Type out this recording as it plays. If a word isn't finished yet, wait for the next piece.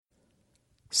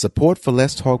Support for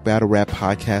Let's Talk Battle Rap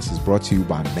podcast is brought to you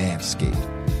by Manscaped,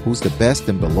 who's the best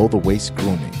in below-the-waist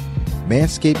grooming.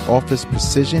 Manscaped offers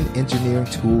precision engineering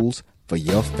tools for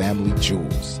your family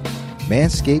jewels.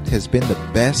 Manscaped has been the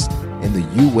best in the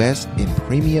U.S. in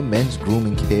premium men's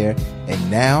grooming care,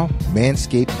 and now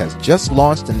Manscaped has just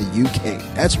launched in the U.K.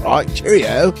 That's right,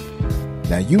 cheerio!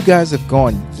 Now you guys have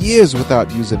gone years without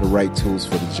using the right tools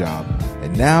for the job,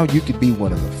 and now you could be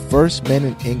one of the first men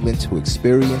in England to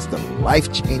experience the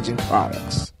life-changing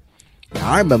products.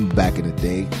 Now I remember back in the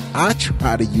day, I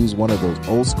tried to use one of those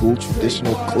old school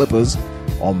traditional clippers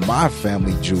on my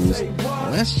family jewels.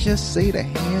 Let's just say the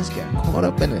hands got caught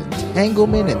up in an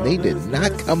entanglement and they did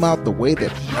not come out the way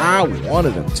that I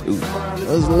wanted them to. It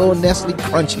was a little Nestle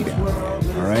Crunchy down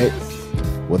there, alright?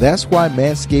 Well, that's why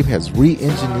Manscaped has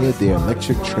re-engineered their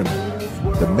electric trimmer.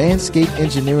 The Manscaped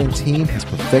engineering team has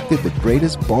perfected the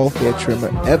greatest ball hair trimmer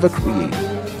ever created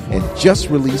and just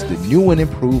released the new and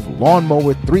improved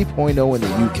Lawnmower 3.0 in the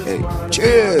UK.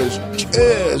 Cheers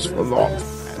for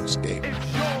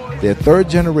Manscaped. Their third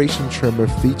generation trimmer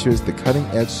features the cutting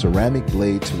edge ceramic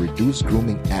blade to reduce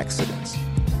grooming accidents.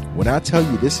 When I tell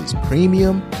you this is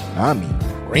premium, I mean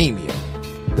premium.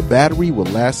 The battery will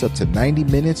last up to 90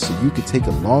 minutes so you can take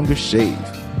a longer shave.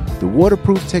 The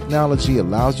waterproof technology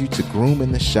allows you to groom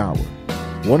in the shower.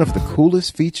 One of the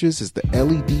coolest features is the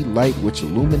LED light which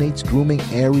illuminates grooming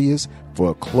areas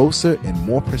for a closer and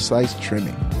more precise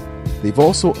trimming. They've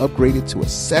also upgraded to a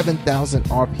 7,000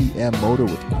 RPM motor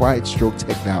with quiet stroke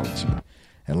technology.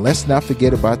 And let's not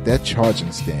forget about that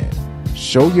charging stand.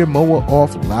 Show your mower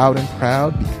off loud and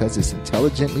proud because its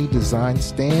intelligently designed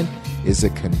stand is a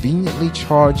conveniently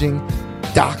charging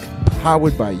dock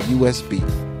powered by USB.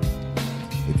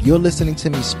 If you're listening to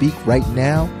me speak right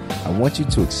now, I want you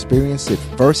to experience it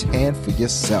firsthand for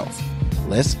yourself.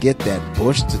 Let's get that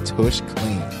bush to tush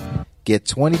clean. Get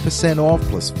 20% off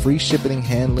plus free shipping and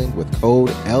handling with code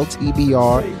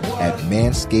LTBR at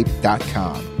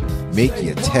manscaped.com. Make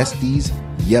your testes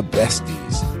your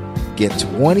besties. Get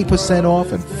 20%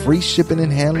 off and free shipping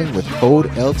and handling with code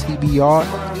LTBR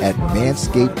at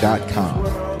manscaped.com.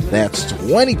 That's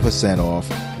 20% off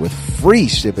with free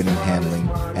shipping and handling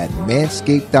at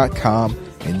manscaped.com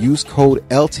and use code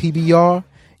LTBR.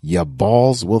 Your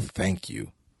balls will thank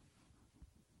you.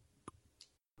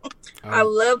 I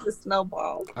love the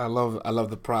snowball. I love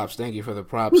the props. Thank you for the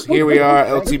props. Here we are,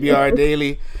 LTBR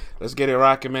Daily. Let's get it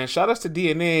rocking, man. Shout outs to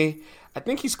DNA. I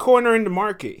think he's cornering the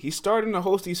market. He's starting to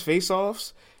host these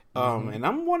face-offs. And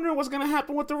I'm wondering what's going to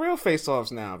happen with the real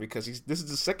face-offs now because this is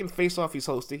the second face-off he's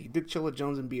hosted. He did Chilla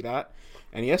Jones and B-Dot.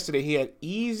 And yesterday he had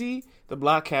Easy, the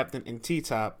block captain, and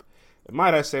T-Top.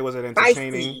 Might I say, was it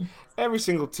entertaining? Every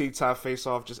single T-Top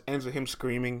face-off just ends with him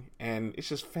screaming, and it's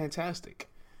just fantastic.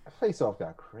 Face-off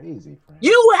got crazy, friend.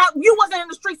 You wasn't in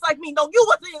the streets like me. No, you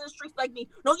wasn't in the streets like me.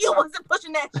 No, you wasn't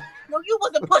pushing that. No, you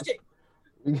wasn't pushing.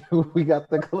 We got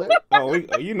the clip. Oh,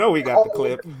 you know we got the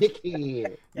clip.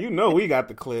 Dickhead. You know we got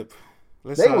the clip.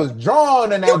 They was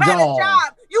drawn in that You had John. a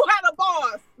job. You had a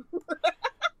boss.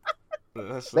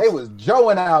 They was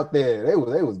joeing out there. They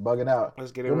was bugging out.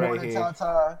 Let's get it Good right morning, here.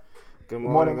 Tata. Good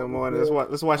morning.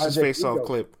 Let's watch this face-off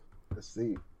clip. Let's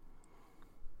see.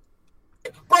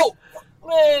 Bro,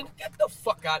 man, get the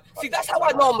fuck out. See, that's how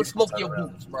I know I'm gonna smoke your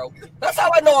boots, bro. That's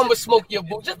how I know I'm gonna smoke your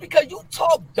boots. Just because you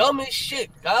talk dumb as shit,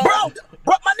 guys. Bro,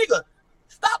 my nigga,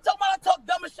 stop talking about I talk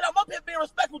dumb as shit. I'm up here being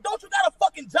respectful. Don't you got a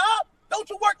fucking job? Don't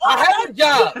you work all I have a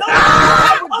job. No, I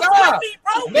have a job.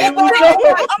 Bro. Man, I'm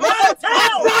out of town,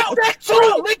 I got that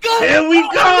too, nigga. Here we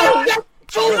go.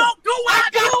 You don't do what I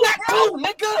got that too,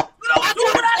 nigga. You don't do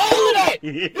what I do. That.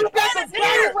 You got a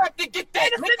battle rap to get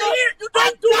that, nigga. You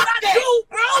don't do what I do,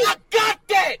 bro. I got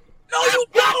that. No, you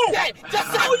don't. Yes,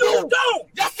 I No, do. you don't.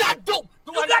 Yes, I do.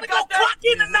 You gotta go clock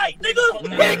in tonight, nigga.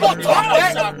 We ain't gonna talk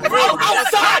that. I'm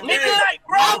outside, nigga.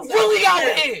 I'm really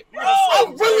out here.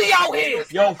 I'm really out here.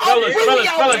 Yo,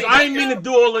 fellas, I ain't mean to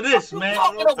do all of this, man.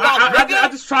 I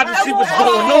just tried to see what's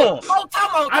going on.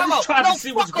 I just tried to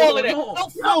see what's going on. No,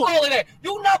 fuck all of that.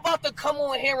 You not about to come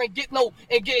on here and get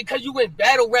because you in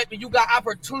battle rap and you got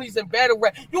opportunities in battle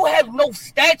rap. You have no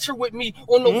stature with me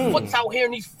on no foots out here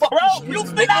in these fucking streets.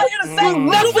 You been out here the same.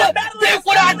 You never did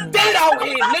what I did out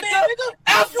here, nigga.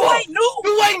 Ever. You ain't new.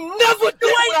 You ain't never did You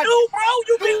what ain't new, bro.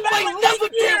 You ain't never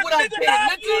did what I did,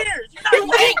 nigga. You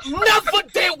ain't never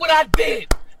did what I did.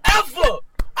 Ever.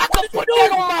 I can put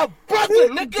that on my brother,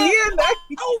 nigga.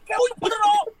 Oh, can we put it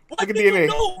on? Look at DNA.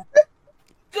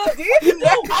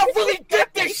 I really did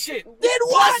this shit. Did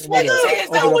what,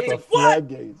 nigga? What?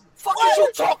 Fuck is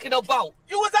you talking about?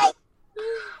 You was out.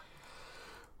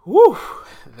 Whew.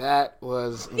 That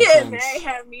was intense. Yeah, man,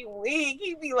 had me weak.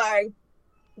 He'd be like,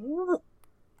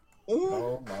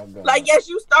 Oh my god! Like, yes,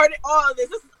 you started all of this.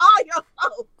 This is all your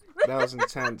fault. That was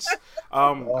intense.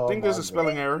 I think there's a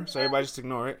spelling error, so everybody just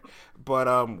ignore it. But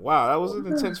wow, that was an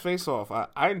intense face-off.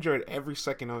 I enjoyed every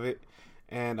second of it,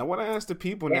 and I want to ask the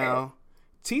people now: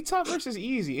 T-Top versus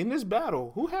Easy in this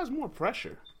battle, who has more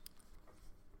pressure?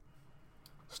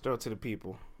 Start to the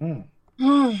people.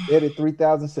 Edit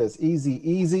 3000 says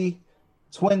Easy.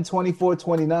 Twin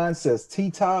 2429 says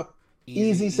T-Top.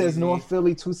 Easy says North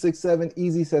Philly 267.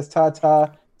 Easy says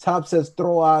Tata. Top says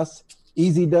Troas.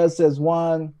 Easy Does says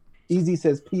Juan. Easy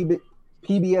says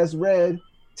PBS Red.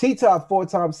 T-Top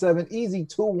 4x7. Easy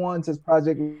 2-1 says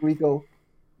Project Rico.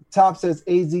 Top says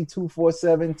AZ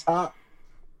 247. Top.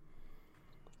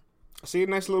 I see a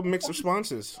nice little mix of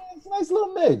responses. It's a nice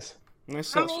little mix. Nice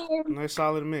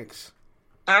solid mix.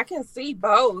 I can see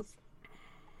both.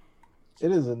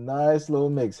 It is a nice little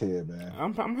mix here, man.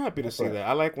 I'm happy to see that.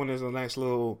 I like when there's a nice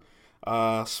little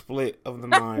split of the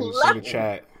minds in the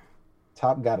chat.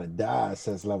 Top gotta die,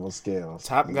 says Level Scales.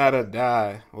 Top gotta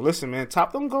die. Well, listen, man.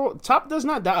 Top does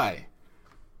not die.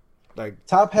 Like,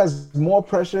 Top has more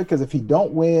pressure because if he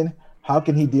don't win, how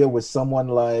can he deal with someone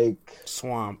like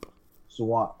Swamp?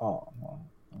 Oh,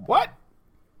 what?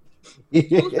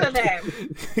 Who said that?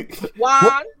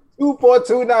 Juan?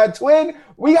 2429 Twin.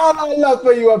 We got no love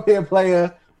for you up here,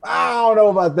 player. I don't know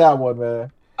about that one,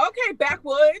 man. Okay,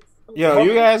 Backwoods. Yo,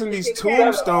 you guys in these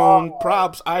tombstone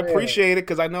props, I appreciate it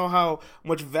because I know how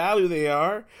much value they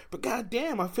are. But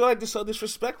goddamn, I feel like they're so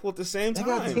disrespectful at the same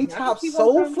time. T-Top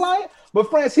soul flying, but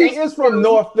France, he is from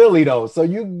North Philly though, so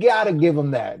you gotta give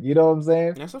him that. You know what I'm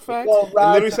saying? That's a fact.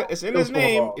 It's in his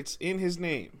name. It's in his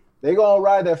name. They gonna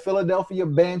ride that Philadelphia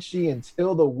Banshee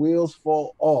until the wheels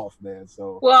fall off, man.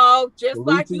 So well, just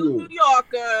like you New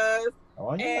Yorkers,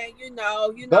 and you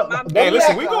know, my hey,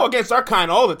 listen, we go against our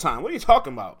kind all the time. What are you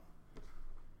talking about?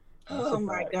 Oh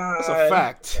my god, that's a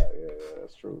fact. Yeah,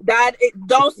 that's true.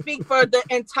 Don't speak for the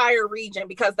entire region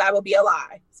because that would be a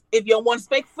lie. If you want to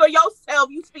speak for yourself,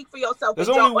 you speak for yourself. There's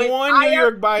only one New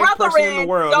York biased person in the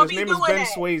world. His name is Ben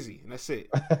Swayze, and that's it.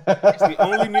 That's the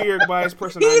only New York biased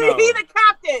person I know. He the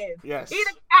captain. Yes. He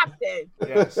the captain.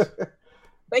 Yes.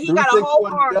 But he got a whole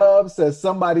army. Dub says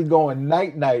somebody going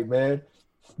night, man.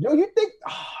 Yo, you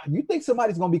think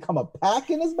somebody's gonna become a pack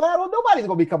in this battle? Nobody's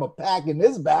gonna become a pack in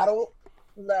this battle.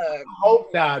 Look, I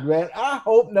hope not, man. I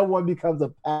hope no one becomes a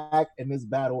pack in this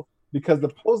battle because the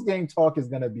post-game talk is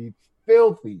gonna be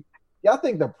filthy. Y'all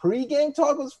think the pre-game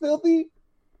talk was filthy?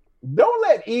 Don't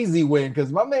let Easy win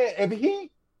because my man, if he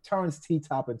turns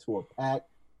T-Top into a pack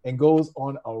and goes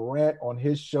on a rant on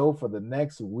his show for the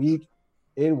next week,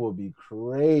 it will be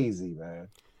crazy, man.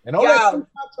 And all that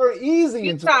T-Top turn Easy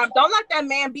into T-Top, don't let that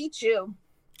man beat you.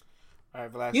 All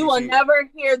right, Vlad, you will never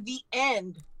hear the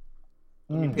end.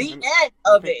 Let me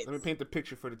paint the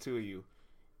picture for the two of you.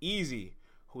 Easy,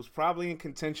 who's probably in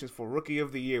contention for Rookie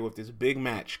of the Year with this big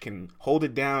match, can hold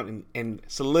it down and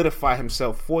solidify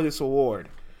himself for this award.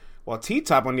 While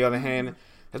T-Top, on the other hand,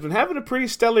 has been having a pretty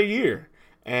stellar year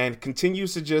and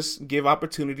continues to just give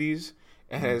opportunities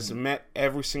and has met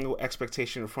every single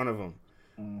expectation in front of him.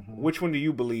 Mm-hmm. Which one do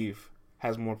you believe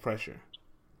has more pressure?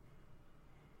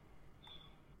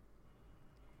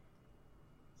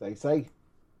 Say.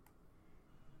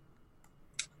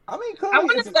 I mean, I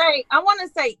want to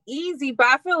say Easy, but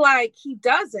I feel like he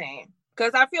doesn't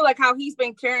because I feel like how he's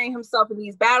been carrying himself in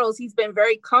these battles, he's been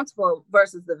very comfortable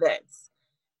versus the vets.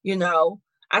 You know,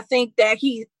 I think that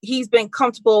he's been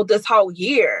comfortable this whole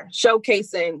year,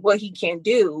 showcasing what he can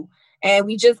do, and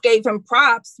we just gave him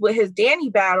props with his Danny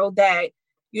battle that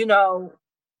you know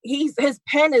his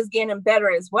pen is getting better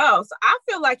as well. So I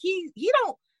feel like he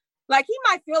don't. Like, he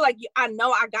might feel like, I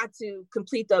know I got to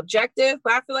complete the objective,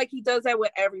 but I feel like he does that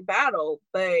with every battle.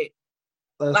 But,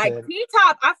 like,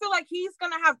 T-Top, I feel like he's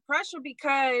going to have pressure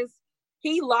because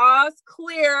he lost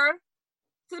Clear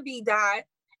to B-Dot.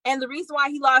 And the reason why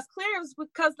he lost Clear is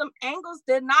because them angles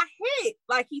did not hit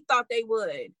like he thought they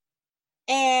would.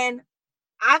 And,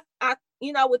 I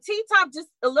with T-Top, just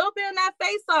a little bit in that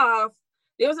face-off,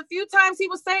 there was a few times he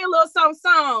was saying a little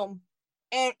something.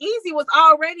 And Easy was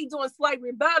already doing slight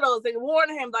rebuttals and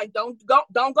warning him, like, don't go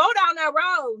down that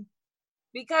road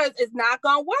because it's not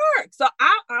gonna work. So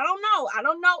I don't know.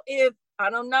 I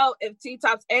don't know if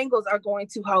T-Top's angles are going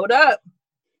to hold up.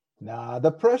 Nah,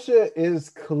 the pressure is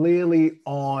clearly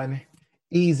on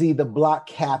Easy, the block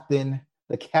captain,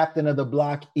 the captain of the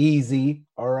block, Easy.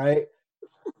 All right.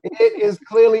 It is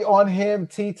clearly on him.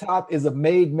 T-Top is a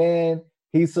made man.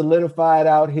 He's solidified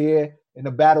out here in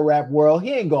the battle rap world.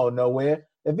 He ain't going nowhere.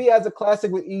 If he has a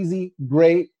classic with Easy,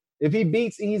 great. If he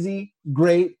beats Easy,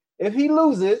 great. If he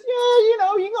loses,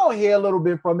 you're going to hear a little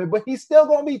bit from it, but he's still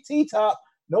going to be T-Top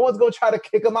No one's gonna try to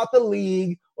kick him out the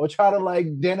league or try to like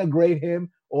denigrate him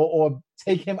or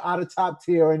take him out of top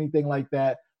tier or anything like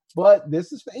that. But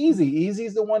this is Easy.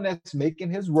 Easy's the one that's making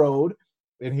his road,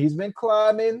 and he's been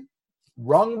climbing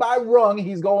rung by rung.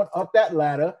 He's going up that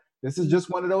ladder. This is just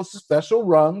one of those special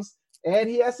rungs, and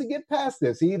he has to get past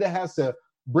this. He either has to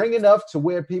bring enough to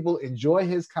where people enjoy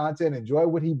his content, enjoy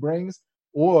what he brings,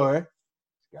 or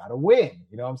got to win.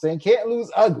 You know what I'm saying? Can't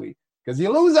lose ugly, because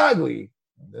you lose ugly,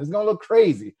 it's going to look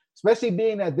crazy, especially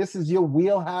being that this is your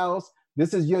wheelhouse,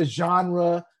 this is your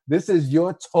genre, this is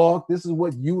your talk, this is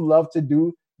what you love to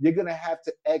do. You're going to have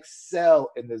to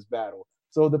excel in this battle.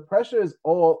 So the pressure is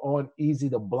all on Easy,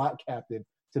 the block captain,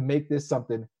 to make this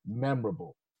something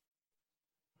memorable.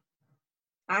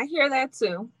 I hear that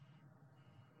too.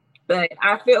 But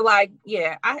I feel like,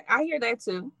 yeah, I hear that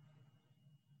too.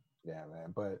 Yeah,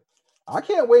 man. But I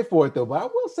can't wait for it, though. But I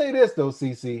will say this, though,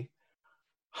 CC.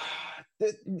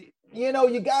 You know,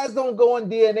 you guys don't go on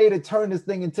DNA to turn this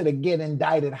thing into the get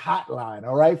indicted hotline,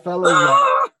 all right, fellas?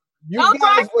 You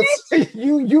guys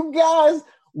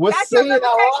was saying a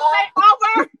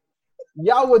lot.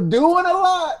 Y'all were doing a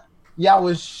lot. Y'all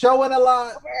was showing a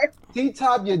lot.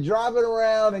 T-Top, you're driving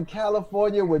around in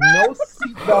California with no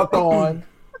seatbelt on.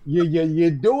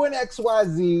 You're doing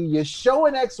XYZ. You're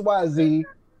showing XYZ.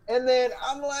 And then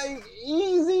I'm like,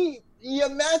 Easy, you're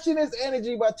matching his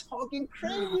energy by talking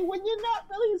crazy when you're not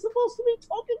really supposed to be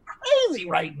talking crazy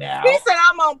right now. He said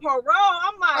I'm on parole.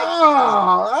 I'm like,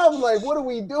 I was like, what are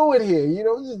we doing here? You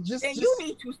know, just you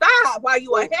need to stop while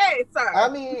you ahead, sir. I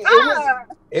mean,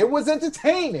 it was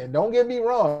entertaining. Don't get me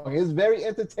wrong. It's very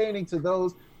entertaining to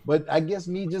those, but I guess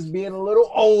me just being a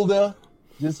little older,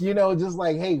 just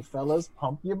like, hey, fellas,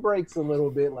 pump your brakes a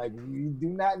little bit. Like, you do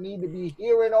not need to be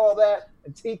hearing all that.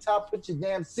 And T-Top, put your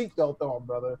damn seatbelt on,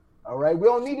 brother. All right, we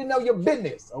don't need to know your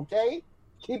business, okay?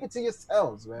 Keep it to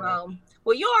yourselves, man.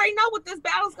 Well, you already know what this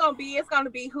battle's gonna be. It's gonna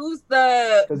be who's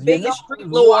the biggest street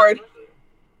lord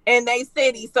in their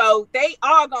city. So they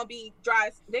are gonna be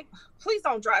please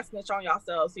don't dry snitch on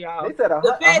yourselves, y'all. They said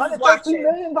 $113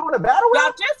 million going to battle.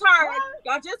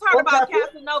 Y'all just heard about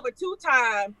Casanova 2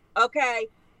 times. Okay,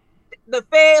 the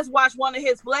feds watched one of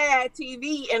his Vlad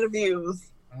TV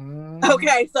interviews.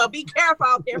 Okay, so be careful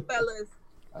out there, fellas.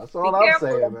 That's all I'm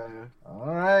saying, man. All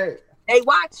right. They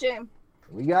watching.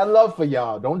 We got love for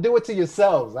y'all. Don't do it to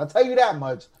yourselves. I'll tell you that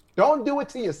much. Don't do it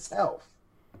to yourself.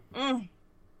 Hey,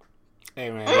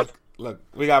 man. Look,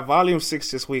 we got Volume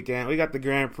 6 this weekend. We got the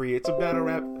Grand Prix. It's a battle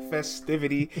rap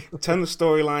festivity. Ton of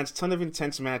storylines, ton of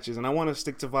intense matches. And I want to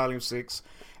stick to Volume 6.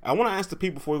 I want to ask the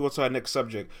people before we go to our next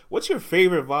subject. What's your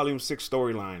favorite Volume 6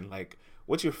 storyline? Like,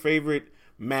 what's your favorite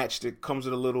match that comes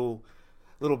with a little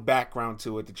background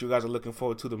to it that you guys are looking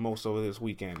forward to the most over this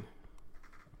weekend?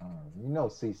 You know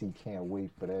CC can't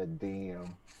wait for that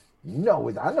damn.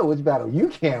 I know which battle you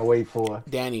can't wait for.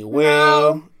 Danny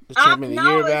Will, the Champion of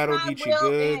the Year battle, Geechee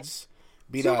Goods,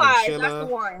 Beat Out and Chilla. That's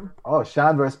the one. Oh,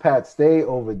 Sean versus Pat, stay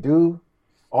overdue.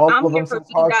 All of them some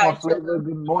hardcore flavor.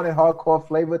 Good morning, hardcore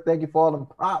flavor. Thank you for all them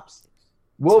props.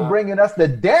 Will bringing us the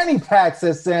Danny pack,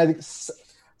 says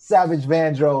Savage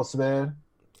Vandross, man.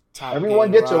 Top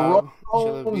Everyone get your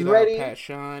rolls ready. Pat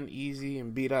Sean, Easy,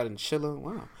 and Beat Out and Chilla.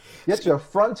 Wow. Get your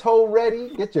front toe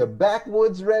ready. Get your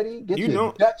backwoods ready. Get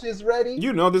your Dutches ready.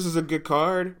 You know this is a good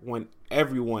card when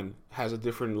everyone has a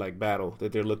different battle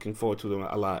that they're looking forward to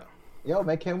a lot. Yo,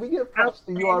 man, can we give props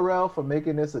to URL for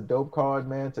making this a dope card,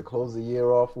 man, to close the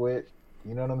year off with?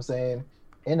 You know what I'm saying?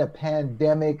 In a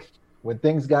pandemic, when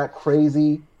things got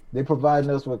crazy, they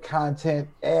providing us with content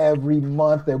every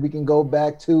month that we can go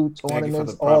back to,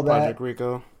 tournaments, all that. Project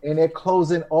Rico. And they're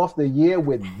closing off the year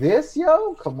with this,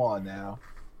 yo? Come on now.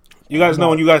 You guys know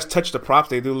when you guys touch the props,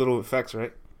 they do little effects,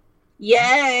 right?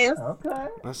 Yes. Okay.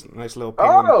 That's a nice little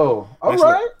penguin. Oh, all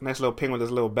right. Nice little penguin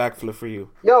does a little backflip for you.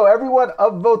 Yo, everyone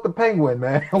upvote the penguin,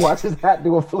 man. Watch his hat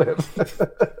do a flip.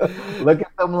 Look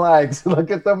at them legs. Look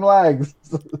at them legs.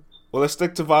 Well, let's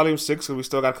stick to Volume 6 because we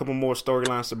still got a couple more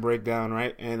storylines to break down,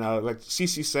 right? And like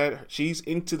Cece said, she's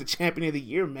into the Champion of the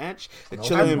Year match, the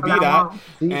Chilla and Beat Out.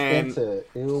 She's into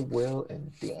Ill Will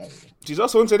and Danny. She's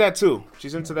also into that, too.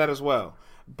 She's into that as well.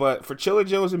 But for Chilla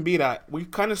Jones and Beat Out, we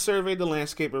kind of surveyed the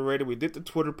landscape already. We did the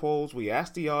Twitter polls. We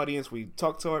asked the audience. We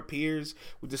talked to our peers.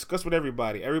 We discussed with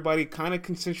everybody. Everybody kind of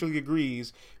consensually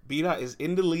agrees Beat Out is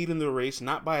in the lead in the race,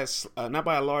 not by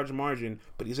a large margin,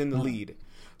 but he's in the lead.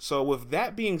 So with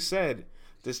that being said,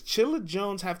 does Chilla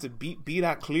Jones have to beat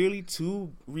Out clearly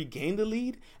to regain the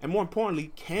lead? And more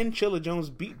importantly, can Chilla Jones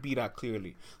beat Out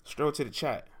clearly? Let's throw it to the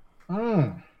chat.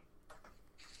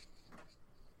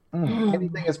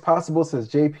 Anything is possible, says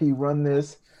JP. Run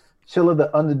this. Chilla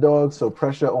the underdog, so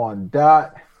pressure on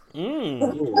Dot.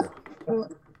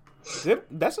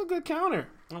 That's a good counter.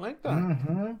 I like that.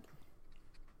 Mm-hmm.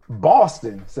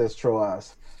 Boston, says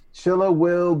Troas. Chilla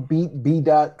will beat B.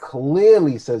 Dot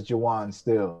clearly, says Jawan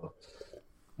Still.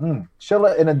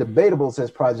 Chilla in a debatable, says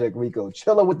Project Rico.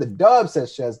 Chilla with the dub,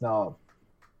 says Sheznov.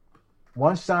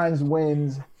 Once Shines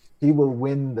wins, he will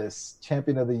win this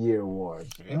Champion of the Year award.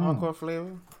 Encore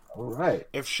flavor. All right.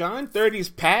 If Sean 30's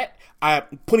Pat, I'm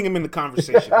putting him in the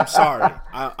conversation. I'm sorry.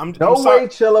 I'm no sorry. way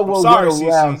Chilla will get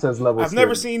around, says Level I've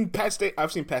never seen Pat Stay.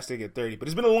 I've seen Pat Stay get 30, but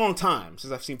it's been a long time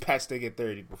since I've seen Pat Stay get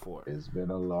 30 before. It's been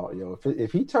a long, yo.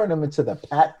 If he turned him into the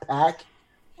Pat Pack,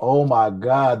 oh my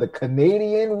God, the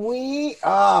Canadian weed.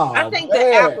 Oh, I think man.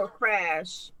 the app will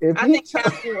crash. I think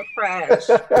Pat will crash.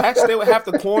 Pat Stay would have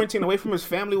to quarantine away from his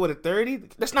family with a 30.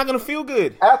 That's not gonna feel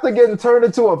good. After getting turned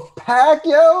into a pack,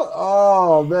 yo.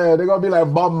 Oh man, they're gonna be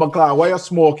like Bob McCloud. Why you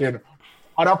smoking?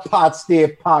 On a pot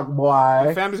stay pack, boy.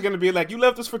 The family's gonna be like, you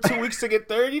left us for 2 weeks to get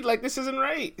 30. Like this isn't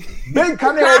right. Big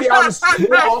Canadian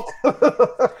smoke.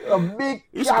 A big.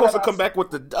 You're supposed to come back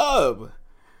with the dub.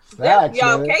 Facts,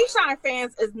 yo, K-Shine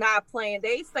fans is not playing.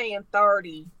 They saying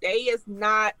 30. They is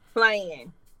not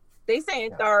playing. They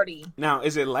saying 30. Now,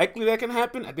 is it likely that can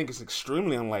happen? I think it's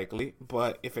extremely unlikely.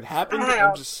 But if it happens, I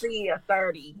don't see a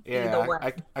 30. Yeah,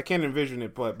 I can't envision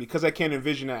it. But because I can't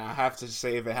envision it, I have to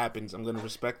say if it happens, I'm going to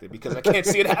respect it because I can't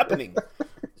see it happening.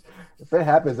 If it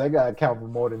happens, I gotta count for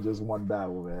more than just one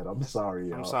battle, man. I'm sorry,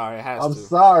 yo. I'm sorry. It has I'm to.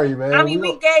 sorry, man. I mean,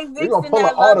 we gave Vixen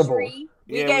that luxury.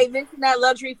 We gave Vixen that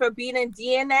luxury for beating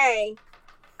DNA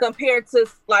compared to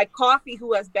like Coffee,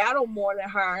 who has battled more than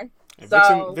her.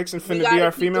 So Vixen finna be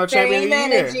our female champion of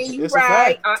the year. You're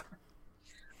right.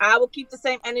 I will keep the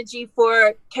same energy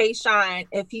for K-Shine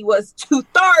if he was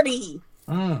 230.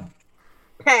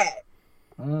 Pat.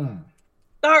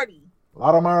 30. A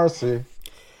lot of mercy.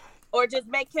 Or just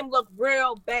make him look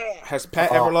real bad. Has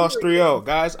Pat ever lost 3-0?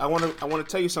 Guys, I want to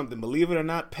tell you something. Believe it or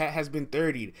not, Pat has been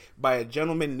 30'd by a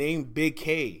gentleman named Big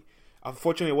K.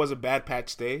 Unfortunately, it was a bad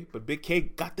patch day, but Big K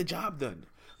got the job done.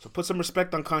 So put some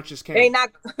respect on Conscious Kenny. They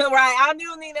not right. I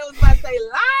knew Nina was about to say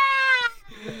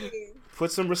lies.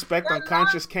 Put some respect on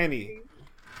Conscious Kenny.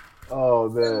 Oh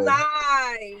man.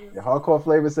 Lies. The Hardcore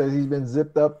Flavor says he's been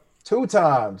zipped up 2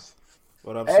 times.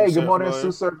 What up, hey, good morning,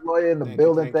 Sue Surf Lawyer in the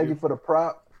building. Thank you for the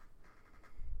prop.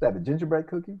 Is that a gingerbread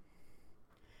cookie?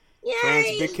 Yay.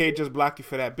 Friends, Big K just blocked you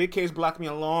for that. Big K's blocked me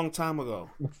a long time ago.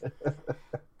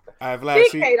 Big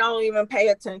K don't even pay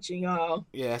attention, y'all.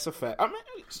 Yeah, that's a fact. I mean,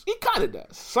 he kind of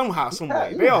does. Somehow, some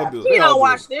way. They all do. He don't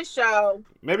watch this show.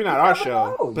 Maybe not our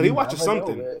show, but he watches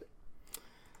something.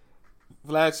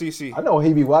 Vlad CC. I know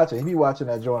he be watching. He be watching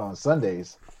that joint on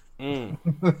Sundays. Can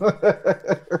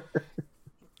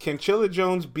Chilla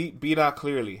Jones beat out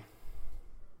clearly?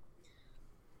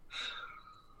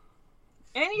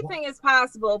 Anything is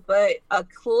possible, but a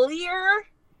clear...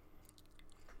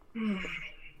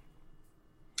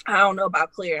 I don't know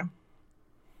about clear.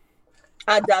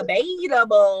 A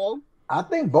debatable. I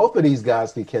think both of these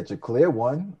guys could catch a clear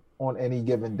one on any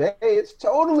given day. It's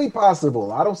totally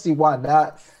possible. I don't see why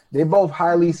not. They're both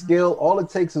highly skilled. All it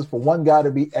takes is for one guy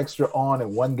to be extra on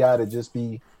and one guy to just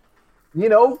be,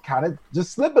 kind of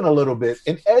just slipping a little bit.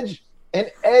 An edge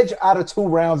out of 2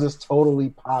 rounds is totally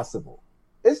possible.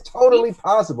 It's totally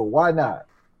possible. Why not?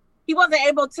 He wasn't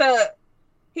able to.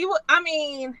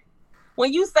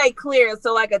 When you say clear,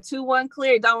 so like a 2-1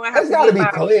 clear, don't have it's to got to be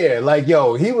clear. Like,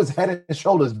 yo, he was head and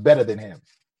shoulders better than him.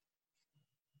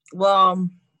 Well,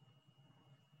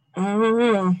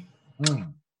 I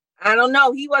don't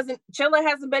know. He wasn't. Chilla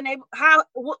hasn't been able.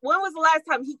 When was the last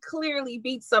time he clearly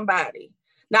beat somebody?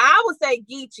 Now I would say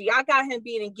Geechee. I got him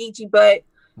beating Geechee, but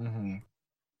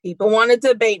people want to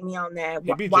debate me on that.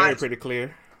 He beat Jerry pretty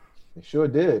clear. He sure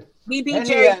did. He beat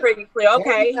Jerry pretty clear.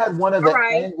 Okay, he had one of the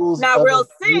angles. Now, Real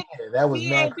Sick. That was he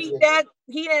didn't beat that.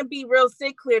 He didn't beat Real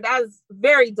Sick clear. That is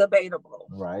very debatable.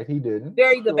 Right, he didn't.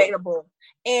 Very debatable.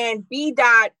 And B.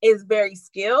 Dot is very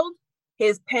skilled.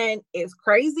 His pen is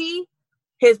crazy.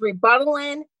 His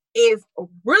rebuttaling is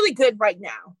really good right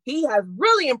now. He has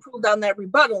really improved on that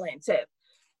rebuttaling tip.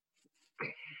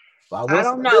 I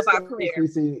don't know about clear.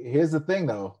 Here's the thing,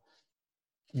 though.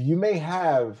 You may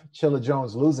have Chilla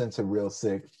Jones losing to Real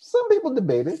Sick. Some people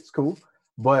debate it. It's cool.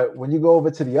 But when you go over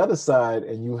to the other side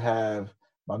and you have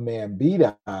my man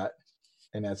B-Dot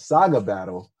in that Saga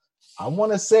battle, I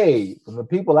want to say from the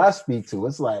people I speak to,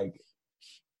 it's like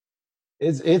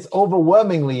it's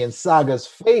overwhelmingly in Saga's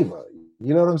favor.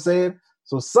 You know what I'm saying?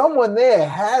 So someone there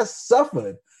has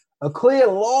suffered a clear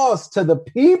loss to the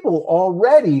people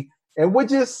already, and we're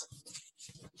just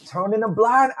turning a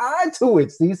blind eye to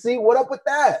it. CC, what up with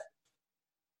that?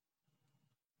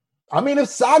 I mean, if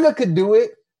Saga could do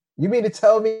it, You mean to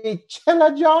tell me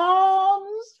Chilla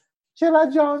Jones?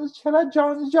 Chilla Jones. Look,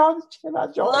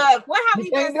 what have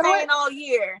you been saying all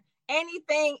year?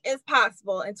 Anything is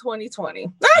possible in 2020.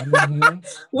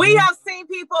 We have seen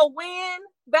people win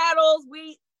battles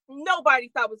nobody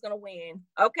thought was gonna win.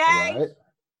 Okay, right.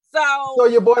 So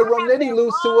your boy Romnitty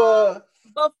lose to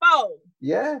before.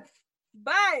 Yeah,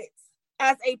 but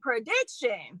as a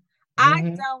prediction, I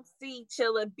don't see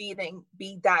Chilla beating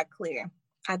B. Clear.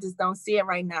 I just don't see it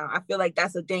right now. I feel like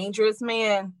that's a dangerous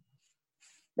man.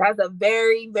 That's a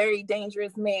very, very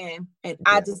dangerous man, and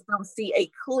I just don't see a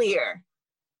clear.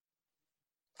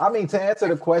 I mean, to answer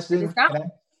the question,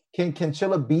 can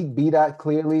Chilla beat B.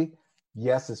 Clearly?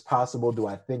 Yes, it's possible. Do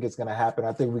I think it's going to happen?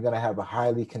 I think we're going to have a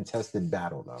highly contested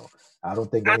battle, though. I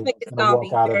don't think anyone's going to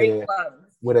walk out of there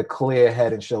with a clear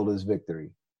head and shoulders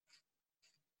victory.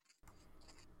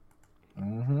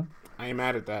 I ain't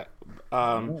mad at that.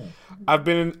 I've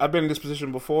been in this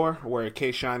position before where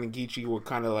K-Shine and Geechee were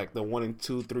kind of like the 1 and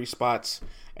 2, 3 spots,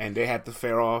 and they had to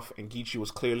fare off, and Geechee was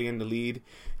clearly in the lead.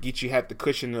 Geechee had the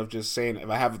cushion of just saying, if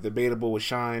I have a debatable with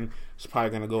Shine, it's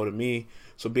probably going to go to me.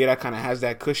 So Beta kind of has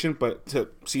that cushion, but to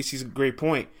CC's great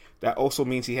point, that also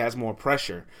means he has more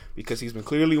pressure because he's been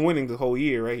clearly winning the whole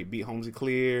year, right? He beat Holmesy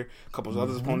clear, a couple of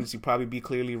other opponents he probably beat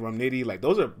clearly, Romnitty. Like,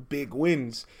 those are big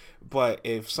wins. But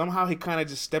if somehow he kind of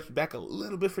just steps back a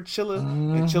little bit for Chilla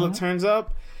and Chilla turns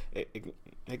up,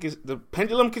 the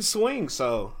pendulum can swing.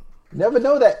 So never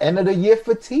know that end of the year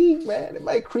fatigue, man. It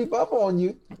might creep up on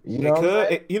you. You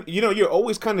know, you're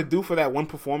always kind of due for that one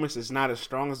performance that's not as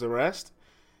strong as the rest.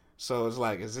 So it's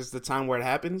like, is this the time where it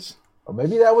happens? Or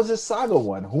maybe that was his Saga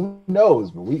one. Who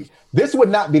knows? But this would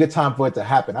not be the time for it to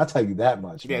happen. I'll tell you that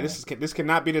much. Yeah, man. This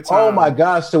cannot be the time. Oh my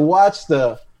gosh, to watch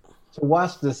the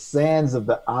sands of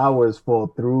the hours fall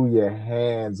through your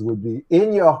hands would be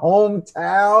in your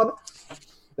hometown.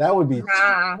 That would be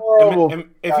horrible. And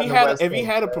if he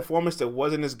had a performance that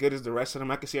wasn't as good as the rest of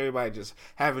them, I could see everybody just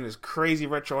having this crazy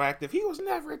retroactive. He was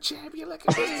never a champion. Like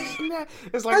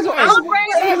it's like,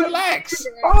 relax.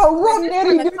 Oh,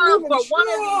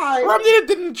 Romnitty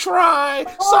didn't try.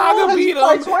 Saga beat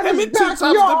him. Him and T-Top's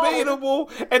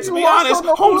debatable. And to be honest,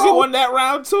 Holmesy won that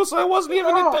round too, so it wasn't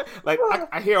even like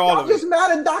I hear all of it. I'm just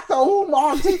mad at Dr.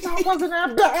 Umar. T-Top wasn't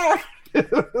that bad.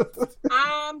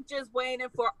 I'm just waiting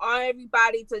for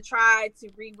everybody to try to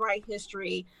rewrite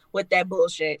history with that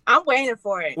bullshit. I'm waiting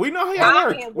for it. We know how y'all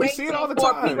work. We see it all the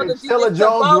time. Chilla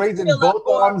Jones raising both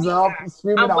arms up,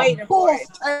 screaming I'm waiting for it.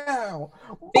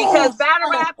 Because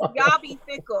battle rap, y'all be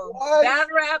fickle.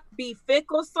 Battle rap be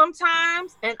fickle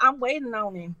sometimes, and I'm waiting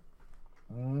on him.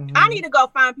 I need to go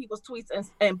find people's tweets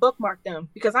and bookmark them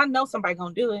because I know somebody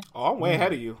gonna do it. Oh, I'm way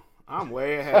ahead of you. I'm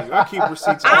way ahead of you. I keep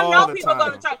receipts all the time. I know people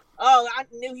gonna try. Oh, I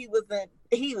knew he wasn't.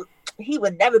 He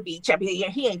would never be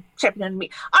champion. He ain't champion than me.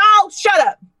 Oh, shut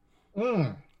up.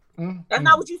 That's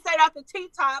not what you said after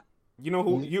T-Top. You know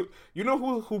who you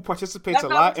know who participates a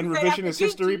lot in revisionist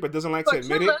history but doesn't like to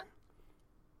admit it?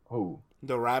 Who?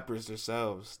 The rappers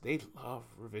themselves. They love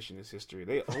revisionist history.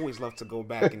 They always love to go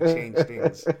back and change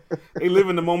things. They live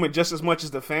in the moment just as much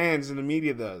as the fans and the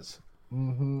media does.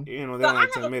 You know, they don't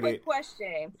like to admit it. I have a quick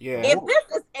question. Yeah. If this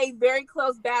is a very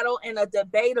close battle and a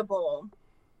debatable,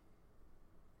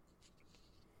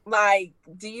 like,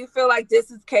 do you feel like this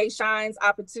is K-Shine's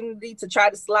opportunity to try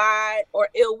to slide, or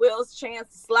Ill Will's chance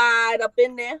to slide up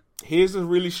in there? Here's a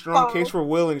really strong case for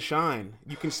Will and Shine.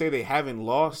 You can say they haven't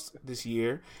lost this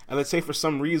year. And let's say for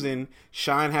some reason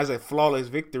Shine has a flawless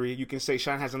victory. You can say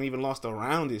Shine hasn't even lost a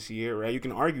round this year, right? You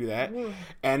can argue that.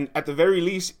 And at the very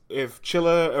least, if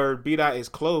Chilla or B-Dot is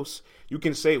close, you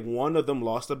can say one of them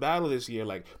lost a battle this year.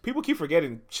 Like, people keep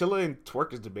forgetting Chilla and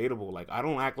Twerk is debatable. Like, I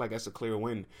don't act like that's a clear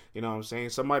win. You know what I'm saying?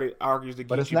 Somebody argues the Geechee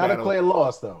battle. But it's not a clear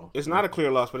loss, though. It's not a clear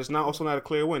loss, but it's also not a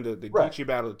clear win. The Geechee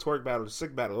battle, the Twerk battle, the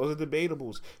Sick battle, those are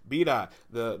debables. B-Dot,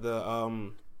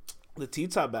 the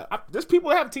T-Top battle. There's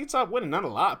people that have T-Top winning, not a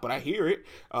lot, but I hear it.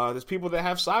 There's people that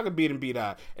have Saga beating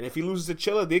B-Dot. And if he loses to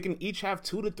Chilla, they can each have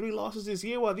 2 to 3 losses this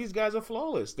year while these guys are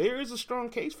flawless. There is a strong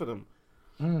case for them.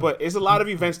 But it's a lot of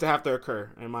events to have to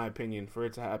occur, in my opinion, for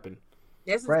it to happen.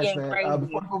 This is getting crazy.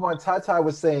 Before we move on, Ty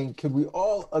was saying, could we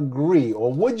all agree,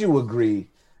 or would you agree,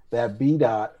 that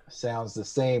B-Dot sounds the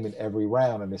same in every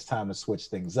round and it's time to switch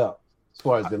things up? As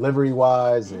far as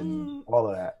delivery-wise and all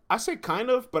of that. I say kind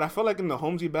of, but I feel like in the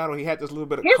Holmesy battle, he had this little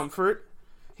bit of comfort.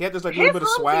 He had this like little bit of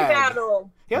swag.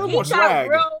 Battle, he had a little more swag.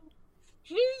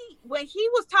 When he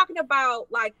was talking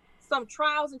about like some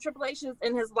trials and tribulations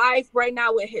in his life right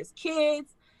now with his kids,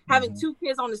 having 2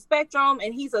 kids on the spectrum,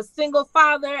 and he's a single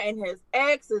father, and his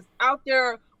ex is out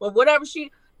there with whatever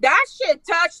that shit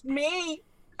touched me.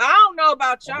 I don't know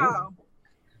about y'all.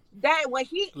 that when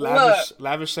he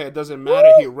Lavish said it doesn't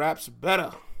matter. He raps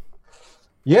better.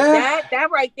 Yeah,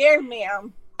 that right there,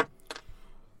 ma'am.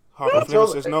 Harper Flynn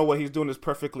says no, what he's doing is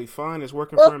perfectly fine. It's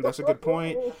working for him. That's a good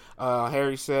point.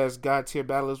 Harry says God tier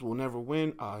battlers will never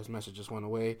win. His message just went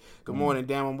away. Good morning,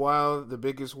 Damn Wild. The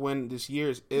biggest win this year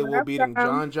is Ill beating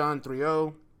John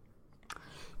 3-0.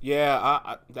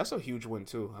 Yeah, that's a huge win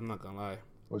too. I'm not gonna lie.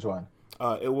 Which one?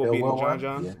 It will beating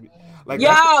John. Yeah. Like,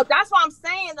 that's what I'm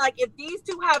saying. Like, if these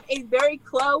two have a very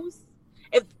close,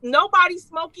 if nobody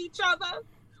smoke each other,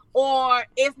 or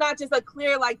it's not just a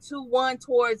clear like 2-1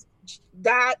 towards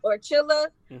Dot or Chilla,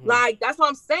 like that's what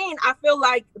I'm saying. I feel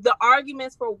like the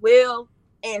arguments for Will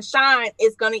and Shine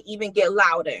is gonna even get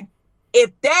louder if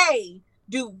they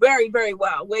do very, very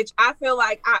well. Which I feel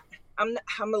like I'm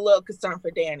a little concerned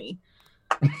for Danny.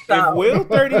 So, if Will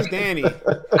 30's Danny,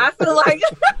 I feel like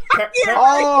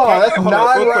that's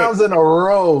 9 rounds in a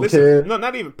row, kid. No,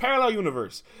 not even parallel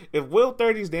universe. If Will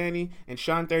 30's Danny and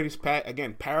Sean 30's Pat,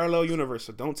 again, parallel universe,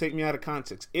 so don't take me out of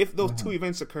context. If those two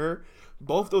events occur,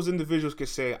 both those individuals could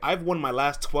say, I've won my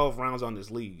last 12 rounds on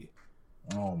this league.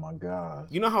 Oh my God.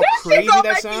 You know how crazy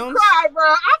that sounds? Cry, bro.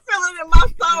 I feel it in my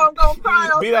soul. I'm gonna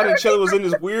cry. B-Dot and Chilla was in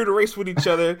this weird race with each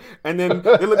other, and then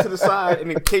they look to the side,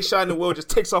 and then K-Shot and Will just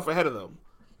takes off ahead of them.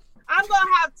 I'm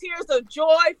gonna have tears of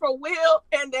joy for Will,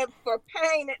 and then for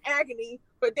pain and agony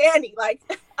for Danny. Like,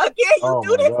 again, you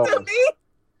do this to me.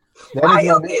 Why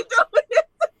you keep doing this?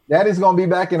 Danny's gonna be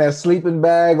back in that sleeping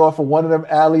bag off of one of them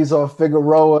alleys off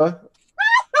Figueroa.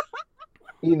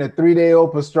 Eating a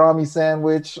 3-day-old pastrami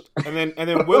sandwich. And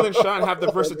then Will and Sean have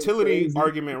the versatility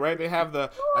argument, right? They have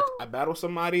I battle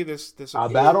somebody. I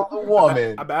battle the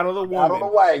woman. I battle the woman. I battle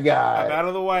the white guy. I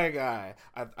battle the white guy.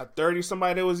 I 30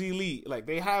 somebody that was elite. Like,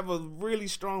 they have a really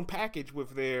strong package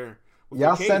with their.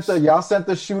 Y'all sent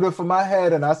the shooter for my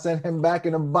head, and I sent him back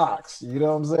in a box. You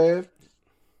know what I'm saying?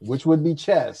 Which would be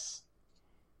chess.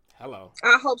 Hello.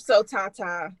 I hope so,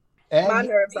 Tata. My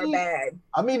nerves are bad.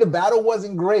 I mean, the battle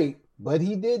wasn't great. But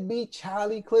he did beat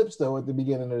Charlie Clips, though, at the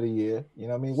beginning of the year. You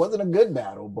know what I mean? It wasn't a good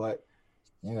battle, but,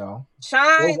 you know,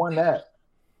 Shine won that.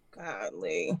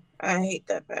 Godly. I hate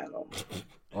that battle.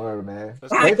 All right, man.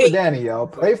 Pray for Danny, y'all.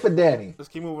 Pray for Danny. Let's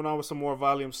keep moving on with some more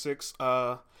Volume 6.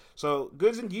 So,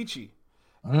 Goods and Geechee.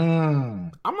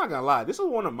 I'm not gonna lie, this is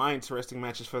one of my interesting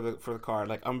matches for the card.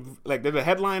 They're the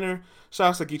headliner. Shout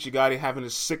out to Geechee Gotti having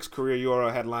his 6th career Euro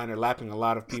headliner, lapping a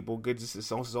lot of people. Goods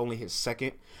is only his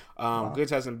 2nd.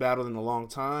 Goods hasn't battled in a long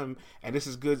time, and this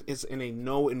is Goods. It's in a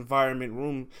no environment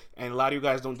room, and a lot of you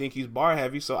guys don't think he's bar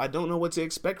heavy, so I don't know what to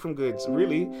expect from Goods.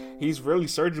 Really, he's really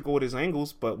surgical with his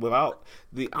angles, but without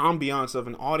the ambiance of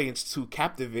an audience to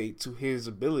captivate to his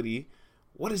ability.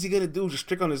 What is he going to do? Just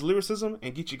stick on his lyricism?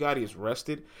 And Geechee Gotti is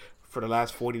rested for the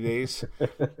last 40 days.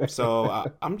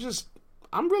 So I'm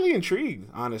really intrigued,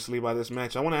 honestly, by this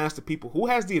match. I want to ask the people, who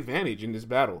has the advantage in this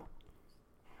battle?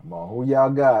 Come on, who y'all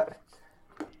got?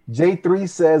 J3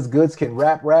 says Goods can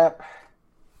rap.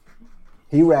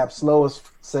 He raps slow,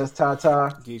 says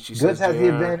Tata. Goods has the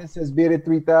advantage, says Bearded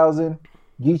 3000.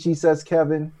 Geechee says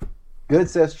Kevin.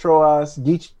 Goods says Troas.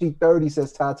 Geechee 30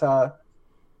 says Tata.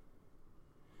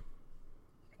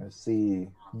 Let's see.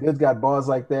 Goods got bars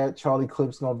like that. Charlie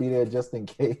Clip's gonna be there just in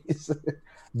case.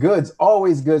 Goods,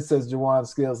 always good, says Jawan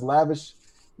Skills. Lavish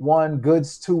 1,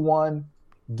 Goods 2-1.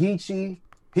 Geechee,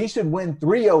 he should win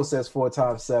 3-0, says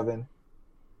 4x7.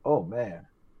 Oh man.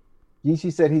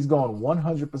 Geechee said he's going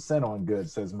 100% on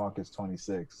Goods, says Marcus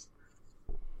 26.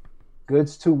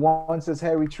 Goods 2-1, says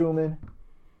Harry Truman.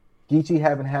 Geechee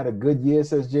haven't had a good year,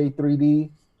 says J3D.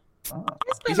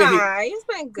 It's been alright. It's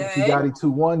been good. Geechee Gotti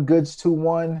 2-1, Goods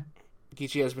 2-1.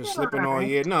 Geechee has been slipping all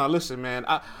year. No, listen, man.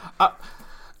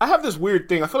 I have this weird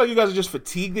thing. I feel like you guys are just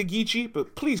fatigued at Geechee,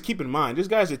 but please keep in mind, this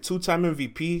guy's a 2-time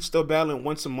MVP, still battling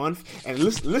once a month. And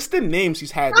list the names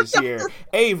he's had this year.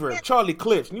 Aver, Charlie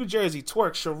Clips, New Jersey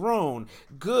Twerk, Sharon,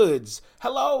 Goods.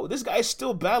 Hello, this guy's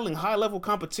still battling high-level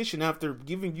competition after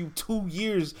giving you 2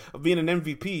 years of being an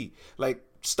MVP. Like,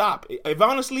 stop. If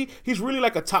honestly, he's really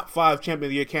like a top 5 champion of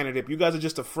the year candidate. You guys are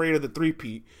just afraid of the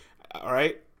 3-peat. All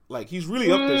right? Like, he's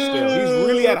really up there still. He's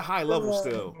really at a high level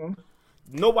still.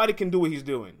 Nobody can do what he's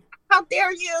doing. How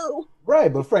dare you?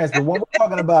 Right, but friends, but when we're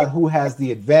talking about who has the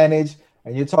advantage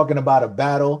and you're talking about a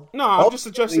battle. No, I'm just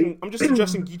addressing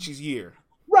Geechee's year.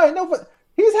 Right, no, but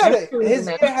his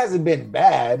year hasn't been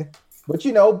bad, but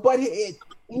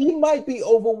he might be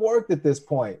overworked at this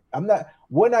point.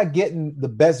 We're not getting the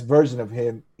best version of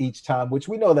him each time, which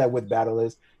we know that with battle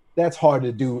is. That's hard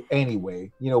to do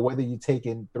anyway. Whether you're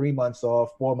taking 3 months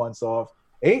off, 4 months off,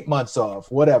 8 months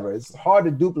off, whatever. It's hard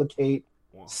to duplicate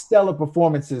stellar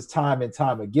performances time and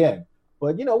time again.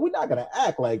 But we're not gonna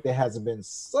act like there hasn't been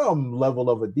some level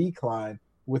of a decline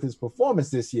with his performance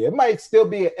this year. It might still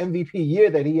be an MVP year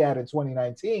that he had in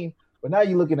 2019, but now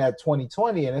you're looking at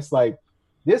 2020, and it's like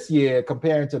this year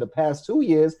comparing to the past 2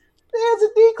 years, there's a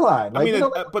decline. Like, I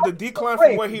mean, but the decline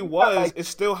from where he was is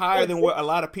still higher than what a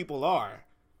lot of people are.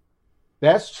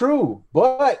 That's true,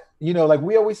 but like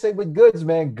we always say with Goods,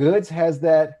 man, Goods has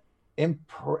that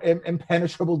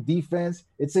impenetrable defense.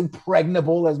 It's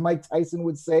impregnable, as Mike Tyson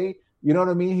would say. You know what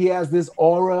I mean? He has this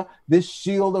aura, this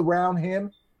shield around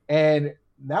him, and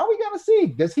now we gotta see,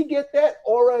 does he get that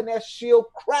aura and that shield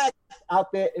cracked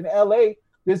out there in LA?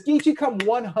 Does Geechee come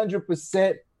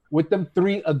 100% with them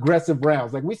 3 aggressive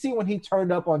rounds? Like we see when he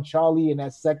turned up on Charlie in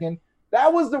that second,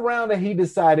 that was the round that he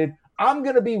decided, I'm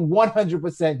going to be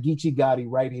 100% Geechee Gotti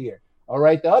right here. All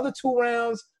right. The other 2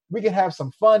 rounds, we can have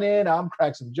some fun in. I'm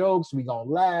crack some jokes. We going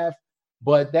to laugh.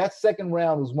 But that second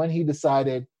round was when he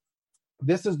decided,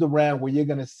 this is the round where you're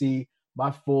going to see my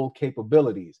full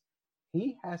capabilities.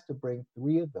 He has to bring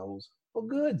 3 of those for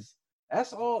Goods.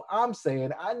 That's all I'm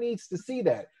saying. I needs to see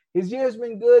that. His year's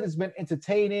been good. It's been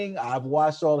entertaining. I've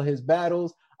watched all of his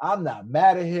battles. I'm not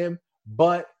mad at him,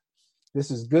 but this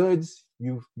is Goods.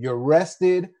 You're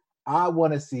rested. I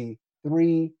want to see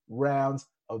 3 rounds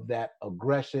of that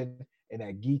aggression and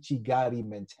that Geechee Gotti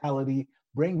mentality.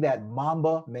 Bring that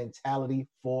Mamba mentality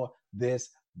for this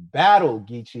battle,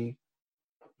 Geechee.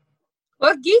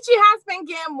 Well, Geechee has been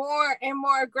getting more and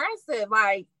more aggressive.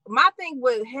 Like, my thing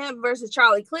with him versus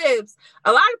Charlie Clips,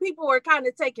 a lot of people were kind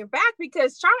of taken back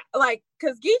because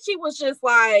Geechee was just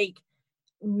like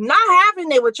not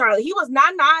having it with Charlie. He was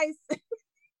not nice.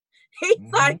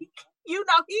 He's like, he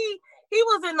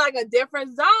was in like a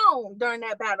different zone during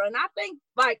that battle. And I think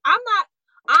like I'm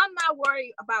not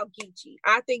worried about Geechee.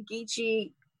 I think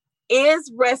Geechee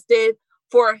is rested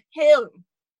for him.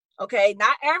 Okay,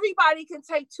 not everybody can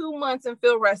take 2 months and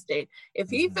feel rested.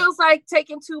 If he feels like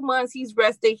taking 2 months, he's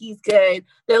rested, he's good,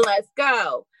 then let's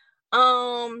go.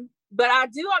 But I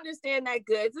do understand that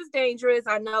Goods is dangerous.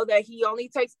 I know that he only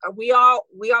takes, we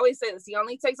always say this, he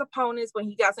only takes opponents when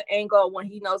he got an angle, when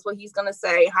he knows what he's gonna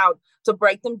say, how to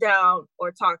break them down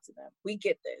or talk to them. We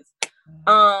get this.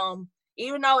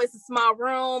 Even though it's a small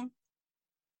room,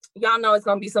 y'all know it's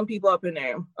gonna be some people up in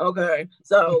there. Okay,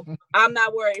 so I'm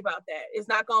not worried about that. It's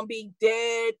not gonna be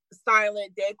dead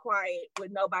silent, dead quiet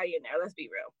with nobody in there. Let's be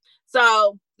real.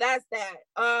 So that's that.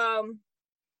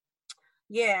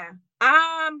 Yeah.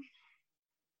 I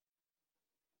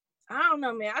don't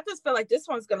know, man. I just feel like this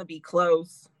one's gonna be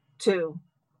close too.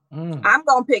 I'm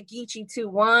gonna pick Geechee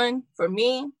 2-1 for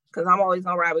me because I'm always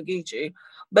gonna ride with Geechee.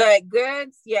 But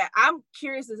Goods, yeah, I'm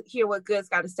curious to hear what Goods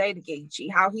got to say to Geechee,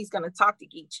 how he's gonna talk to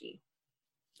Geechee.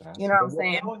 You know what I'm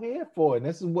saying? We're all here for, and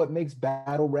this is what makes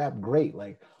battle rap great.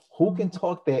 Like, who can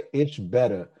talk their itch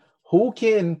better? Who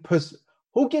can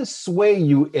sway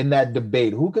you in that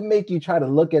debate? Who can make you try to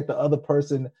look at the other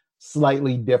person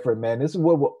slightly different, man? This is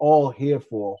what we're all here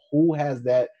for. Who has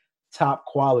that top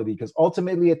quality? Because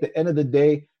ultimately, at the end of the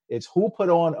day, it's who put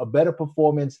on a better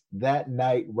performance that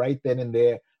night, right then and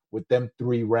there, with them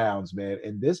 3 rounds, man.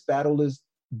 And this battle is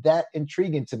that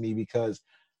intriguing to me because,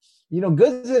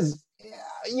 Goods is,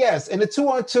 yes, in the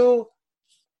 2-on-2,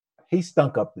 he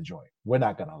stunk up the joint. We're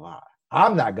not going to lie.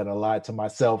 I'm not going to lie to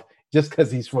myself just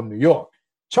because he's from New York.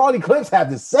 Charlie Clips had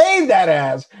to save that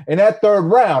ass in that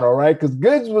 3rd round, all right? Because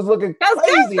Goods was looking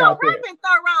crazy out there. Ripping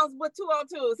 3rd rounds with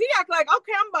 2-on-2s. He acted like,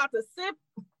 okay, I'm about to sip.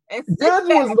 Goods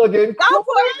was looking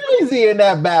crazy in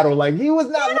that battle. Like, he was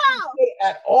not looking good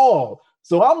at all.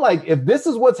 So I'm like, if this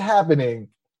is what's happening,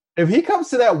 if he comes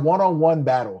to that 1-on-1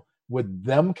 battle with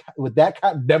them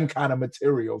kind of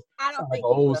materials, I don't think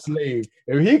slave.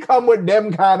 If he come with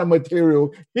them kind of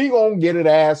material, he gonna get it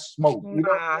ass smoked. You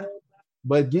know?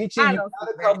 But Geechee, you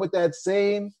gotta come with that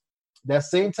same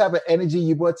type of energy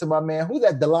you brought to my man. Who's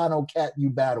that Delano cat you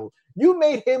battled? You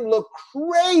made him look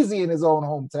crazy in his own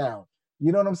hometown.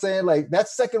 You know what I'm saying? Like that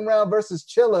 2nd round versus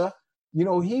Chilla,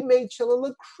 he made Chilla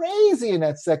look crazy in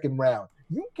that 2nd round.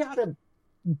 You gotta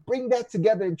bring that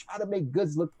together and try to make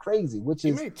Goods look crazy, which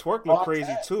is he made Twerk look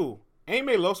crazy too. And he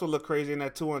made Loso look crazy in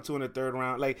that 2-on-2 in the 3rd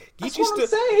round. Like Geechee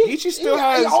still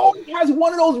has. He always has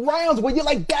one of those rounds where you're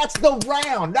like, that's the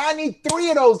round. I need 3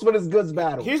 of those for this Goods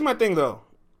battle. Here's my thing though.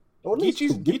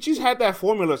 Geechee's had that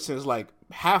formula since like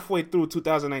halfway through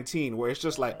 2019, where it's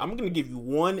just like, I'm gonna give you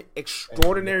one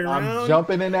extraordinary round. I'm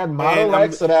jumping in that Model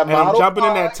X or that Model I'm jumping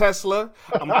in that Tesla.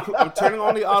 I'm turning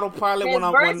on the autopilot when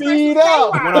I'm in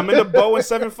the Boeing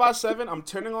 757. I'm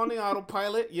turning on the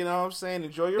autopilot. You know what I'm saying?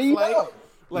 Enjoy your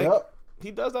flight.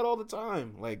 He does that all the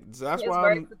time. Like that's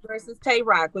why versus Tay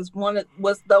Rock was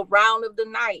the round of the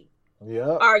night.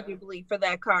 Yeah. Arguably for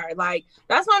that card. Like,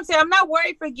 that's what I'm saying. I'm not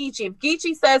worried for Geechee. If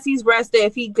Geechee says he's rested,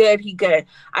 if he good, he good.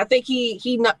 I think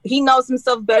he knows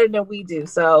himself better than we do.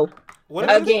 So what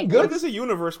if there's a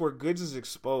universe where Goods is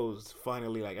exposed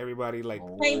finally? Like everybody like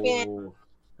hey man.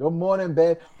 Good morning,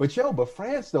 Ben. But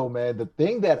France though, man, the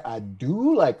thing that I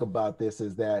do like about this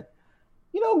is that,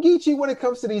 Geechee, when it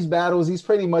comes to these battles, he's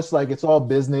pretty much like, it's all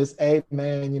business. Hey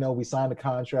man, we signed a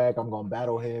contract. I'm gonna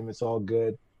battle him. It's all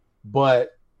good.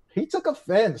 But he took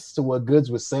offense to what Goods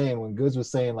was saying when Goods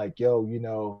was saying like, yo, you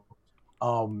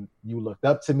looked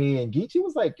up to me, and Geechee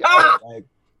was like, yo,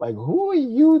 like who are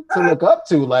you to look up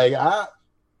to? Like I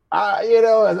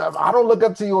don't look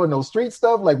up to you on no street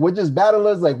stuff. Like, we're just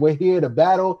battlers. Like, we're here to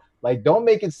battle. Like, don't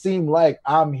make it seem like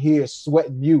I'm here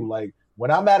sweating you. Like,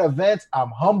 when I'm at events, I'm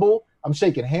humble. I'm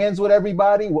shaking hands with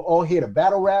everybody. We're all here to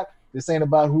battle rap. This ain't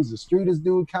about who's the streetest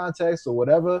dude context or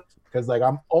whatever. Because, like,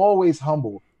 I'm always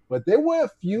humble. But there were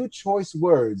a few choice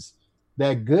words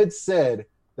that Good said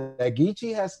that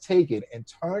Geechee has taken and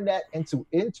turned that into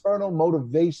internal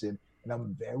motivation. And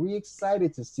I'm very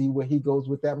excited to see where he goes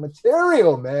with that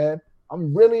material, man.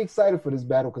 I'm really excited for this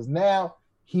battle because now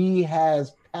he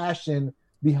has passion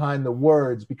behind the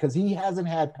words, because he hasn't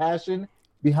had passion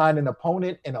behind an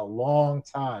opponent in a long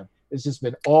time. It's just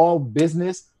been all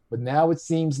business. But now it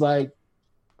seems like,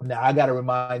 now I got to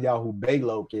remind y'all who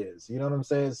Bayloke is. You know what I'm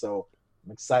saying? So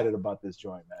I'm excited about this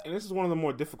joint, man. And this is one of the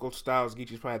more difficult styles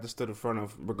Geechee's probably had to stood in front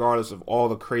of, regardless of all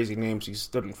the crazy names he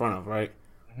stood in front of, right?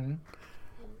 Mm-hmm.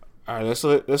 All right,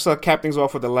 let's cap things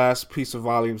off with the last piece of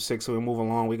Volume 6 so we move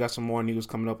along. We got some more news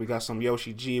coming up. We got some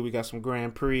Yoshi G. We got some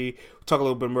Grand Prix. We'll talk a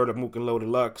little bit of Murder Mook and Low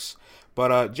Deluxe.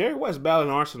 But Jerry West battling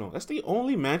Arsenal. That's the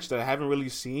only match that I haven't really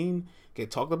seen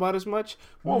get talked about as much.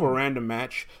 More of a random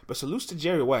match. But salutes to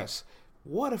Jerry West.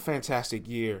 What a fantastic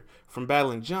year. From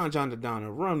battling John the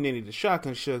Donner, Rum Nitty, to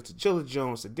Shotgun Suge, to Chilla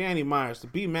Jones, to Danny Myers, to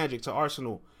B Magic, to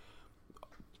Arsenal.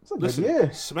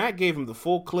 Listen, Smack gave him the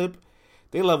full clip.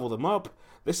 They leveled him up.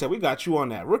 They said, we got you on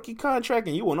that rookie contract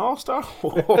and you an all-star?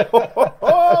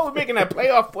 We're making that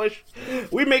playoff push.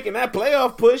 We making that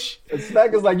playoff push. And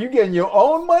Smack is like, you getting your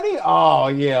own money? Oh,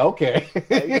 yeah, okay.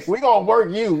 We going to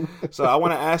work you. So I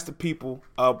want to ask the people,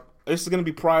 this is going to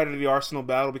be prior to the Arsenal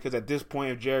battle, because at this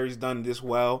point, if Jerry's done this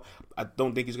well, I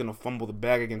don't think he's going to fumble the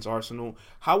bag against Arsenal.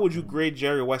 How would you grade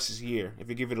Jerry West's year if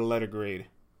you give it a letter grade?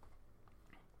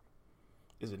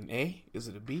 Is it an A? Is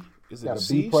it a B? Is it a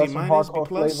C? C minus? B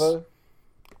plus? Flavor.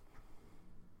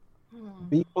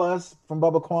 B plus from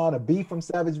Bubba Quan, a B from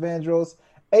Savage Vandross,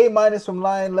 A minus from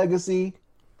Lion Legacy,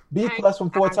 B plus from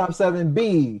 4x7,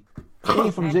 B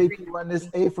from JP Runners,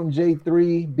 A from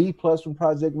J3, B plus from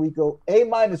Project Rico, A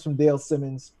minus from Dale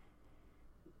Simmons,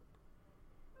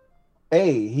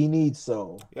 A, he needs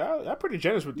so. Yeah, I'm pretty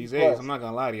generous with these A's. I'm not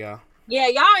gonna lie to y'all. Yeah,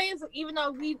 y'all is, even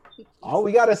though we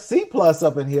got a C plus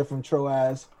up in here from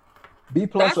Troaz, B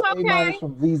plus or A minus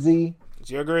from VZ. It's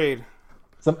your grade.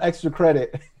 Some extra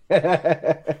credit.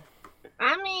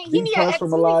 I mean, he need an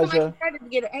from Elijah credit to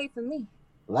get an A from me.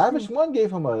 Lavish One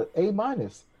gave him a A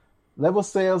minus. Level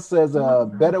Sales says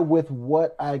better with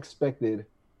what I expected,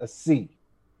 a C.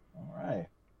 All right.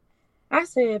 I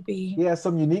said B. Yeah,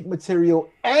 some unique material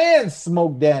and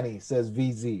Smoke Danny, says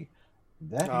VZ.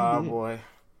 Boy.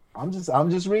 I'm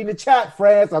just reading the chat,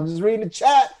 France. I'm just reading the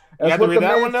chat. You have to read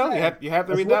that one, though? You have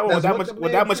to read that one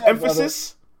with that much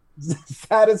emphasis?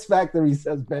 Satisfactory,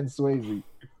 says Ben Swayze.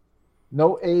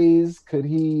 No A's. Could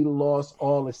he lost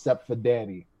all except for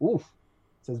Danny? Oof,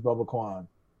 says Bubba Quan.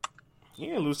 He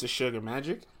didn't lose to Sugar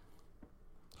Magic.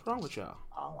 What's wrong with y'all?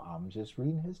 I'm just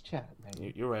reading his chat,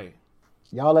 man. You're right.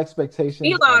 Y'all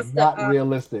expectations are not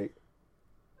realistic.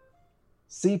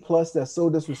 C plus, that's so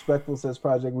disrespectful, says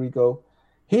Project Rico.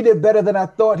 He did better than I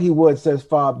thought he would, says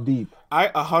Fob Deep. I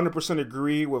 100%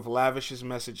 agree with Lavish's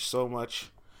message so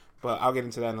much, but I'll get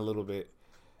into that in a little bit.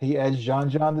 He edged John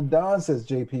the Don, says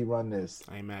JP Run This.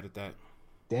 I ain't mad at that.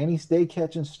 Danny stay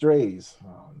catching strays.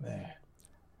 Oh, man.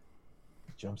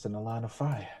 Jumps in the line of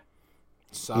fire.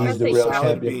 Solid, he's the real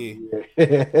champion.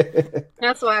 B.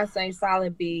 That's why I say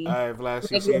solid B. All right,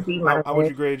 Vlad, how would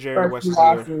you grade Jerry West this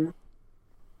year?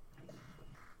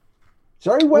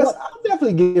 Jerry West, I'll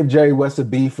definitely give Jerry West a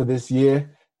B for this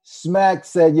year. Smack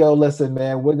said, yo, listen,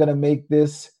 man, we're going to make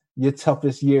this your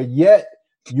toughest year yet.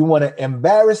 You want to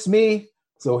embarrass me?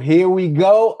 So here we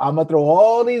go. I'm going to throw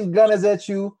all these gunners at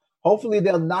you. Hopefully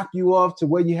they'll knock you off to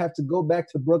where you have to go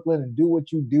back to Brooklyn and do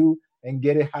what you do and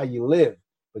get it how you live.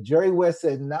 But Jerry West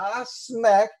said, nah,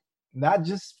 Smack, not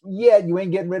just yet. You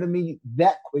ain't getting rid of me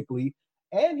that quickly.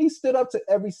 And he stood up to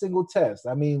every single test.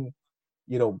 I mean,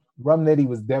 you know, Rum Nitty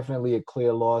was definitely a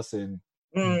clear loss, and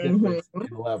difference in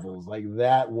levels. Like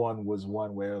that one was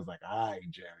one where it was like, all right,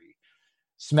 Jerry,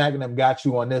 smacking them got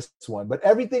you on this one. But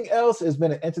everything else has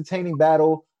been an entertaining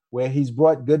battle where he's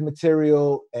brought good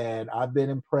material, and I've been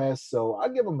impressed. So I'll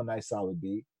give him a nice solid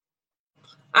B.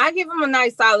 I give him a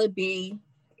nice solid B.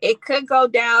 It could go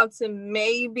down to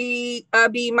maybe a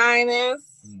B minus,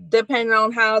 depending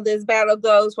on how this battle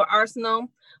goes for Arsenal.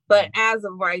 But as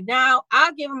of right now,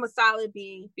 I'll give him a solid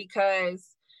B because,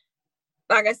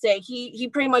 like I said, he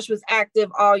pretty much was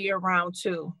active all year round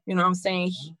too. You know what I'm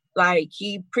saying?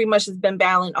 He pretty much has been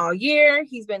battling all year.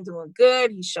 He's been doing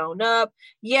good. He's shown up.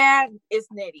 Yeah, it's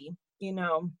Nitty. You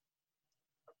know,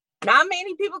 not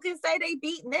many people can say they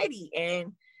beat Nitty,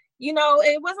 and you know,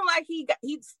 it wasn't like he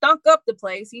stunk up the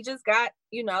place. He just got,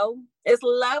 you know, it's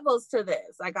levels to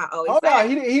this. Like I always say. No,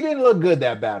 he didn't look good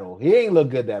that battle. He ain't look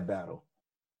good that battle.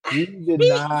 He did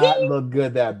not look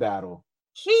good that battle.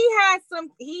 He had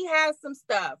some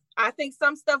stuff. I think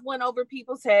some stuff went over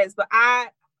people's heads, but I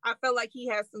felt like he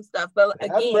had some stuff. But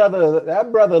again, that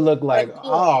brother looked like,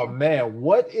 oh man,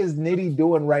 what is Nitty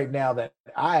doing right now that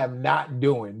I am not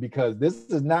doing? Because this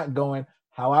is not going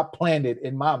how I planned it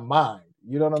in my mind.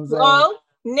 You know what I'm saying? Well,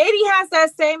 Nitty has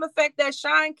that same effect that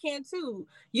Shine can too.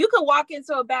 You could walk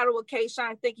into a battle with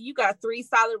K-Shine thinking you got 3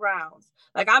 solid rounds.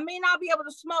 Like, I may not be able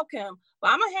to smoke him, but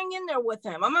I'm going to hang in there with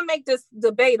him. I'm going to make this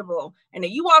debatable. And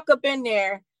then you walk up in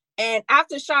there, and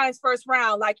after Shine's first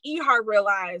round, like E-Heart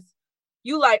realized,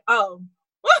 you like, oh,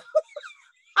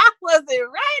 I wasn't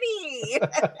ready.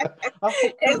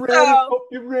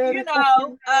 You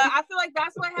know, I feel like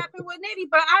that's what happened with Nitty.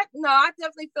 But I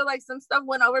definitely feel like some stuff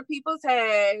went over people's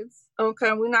heads.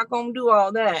 Okay, we're not going to do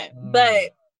all that.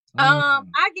 But I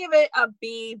give it a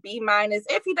B minus.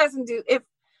 If he doesn't do,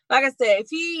 like I said,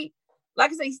 he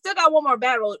still got one more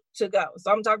battle to go.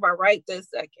 So I'm talking about right this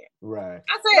second. Right.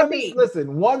 I say a B.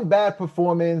 Listen, one bad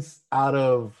performance out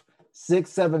of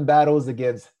 6-7 battles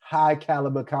against high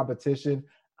caliber competition.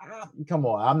 Come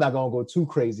on, I'm not gonna go too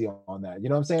crazy on that. You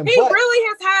know what I'm saying? He really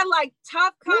has had like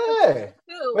tough competition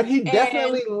too. But he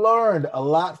definitely learned a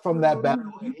lot from that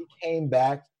battle. And he came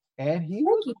back and he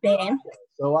was bad.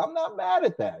 So I'm not mad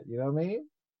at that. You know what I mean?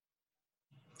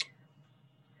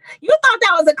 You thought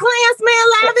that was a Klansman,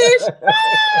 Lavish?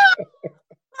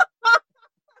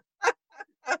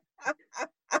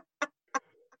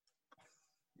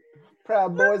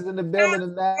 Proud Boys in the building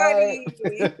tonight.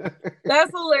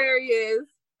 That's hilarious.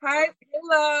 Hi,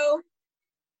 hello.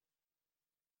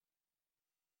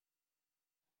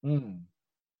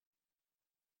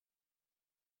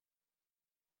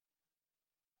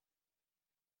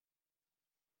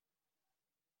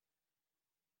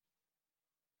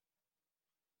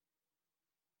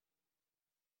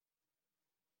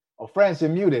 Oh, France, you're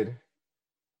muted.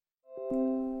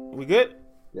 We good?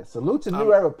 Yeah, salute to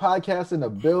New Era Podcast in the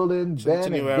building.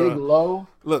 Ben and Big Low.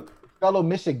 Look, fellow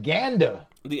Michigander.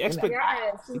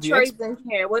 Trey's in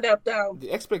here. What up, though?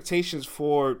 The expectations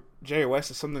for Jerry West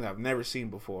is something I've never seen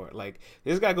before. Like,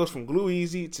 this guy goes from Glue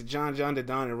Easy to John to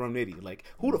Don and Rum Nitty. Like,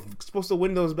 who the fuck is supposed to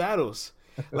win those battles?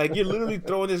 Like, you're literally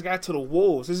throwing this guy to the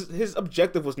wolves. His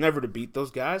objective was never to beat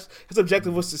those guys. His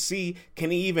objective was to see,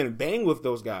 can he even bang with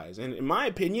those guys? And in my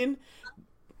opinion,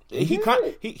 he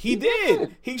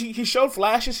did. He showed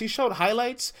flashes. He showed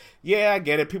highlights. Yeah, I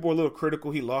get it. People were a little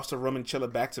critical. He lost to Rum and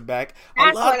Chilla back to back.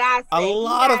 That's what I said. A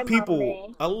lot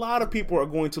of people are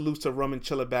going to lose to Rum and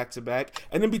Chilla back to back.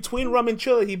 And then between Rum and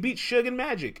Chilla, he beat Suge and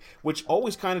Magic, which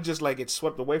always kind of just like gets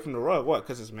swept away from the rug. What?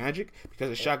 Because it's Magic? Because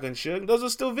it's Shotgun Suge? Those are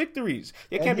still victories.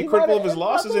 You can't be critical of his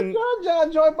losses. And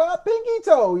John joined by pinky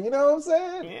toe. You know what I'm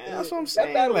saying? Yeah, that's what I'm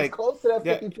saying. Like, close to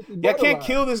that 50-50 you can't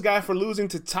kill this guy for losing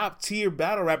to top tier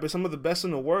battle rappers, some of the best in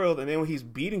the world, and then when he's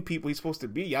beating people he's supposed to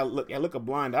beat, y'all look a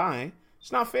blind eye.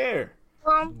 It's not fair.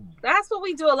 That's what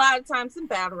we do a lot of times in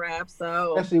battle rap.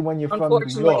 So especially when you're from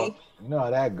New York, you know how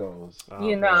that goes.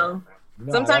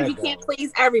 Sometimes you can't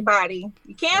please everybody.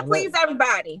 You can't please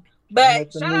everybody.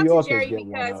 But shout out to Jerry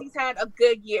because he's had a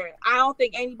good year. I don't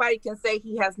think anybody can say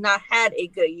he has not had a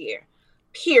good year.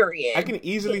 Period. I can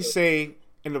easily say,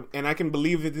 and I can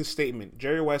believe in this statement,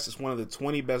 Jerry West is one of the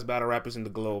 20 best battle rappers in the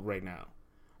globe right now.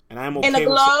 And I'm okay in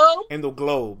the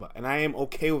globe. And I am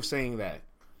okay with saying that.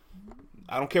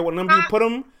 I don't care what number you put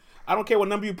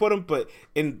him. But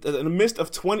in the midst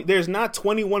of 20, there's not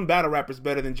 21 battle rappers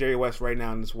better than Jerry West right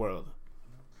now in this world.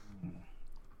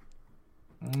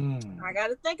 I got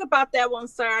to think about that one,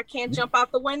 sir. I can't jump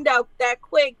out the window that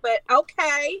quick, but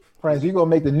okay. Friends, you're going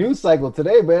to make the news cycle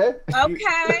today, man.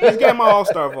 Okay. He's getting my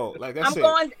all-star vote. Like, that's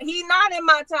he's not in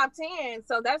my top 10,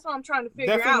 so that's what I'm trying to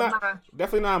figure out.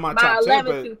 Definitely not in my top 10.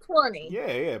 11 through 20.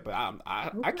 Yeah, but I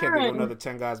can't think of another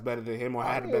 10 guys better than him or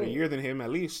had a better year than him,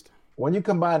 at least. when you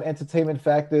combine entertainment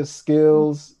factors,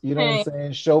 skills, you know what I'm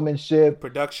saying, showmanship,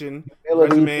 production,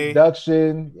 ability, resume.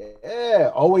 production,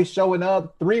 always showing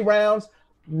up, 3 rounds,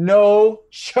 no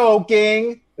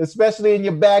choking, especially in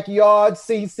your backyard,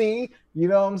 CC. You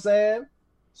know what I'm saying?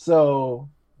 So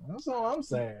that's all I'm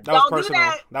saying. Don't do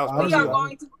that. We are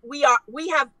going to.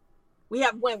 We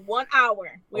have went 1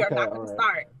 hour. We are not going to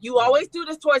start. You always do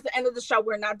this towards the end of the show.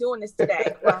 We're not doing this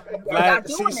today. We're not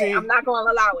doing it. I'm not going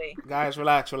to allow it. Guys,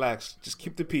 relax. Just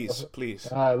keep the peace, please.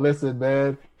 All right, listen,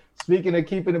 man. Speaking of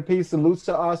keeping the peace, salutes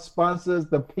to our sponsors,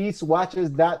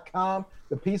 thepeacewatchers.com.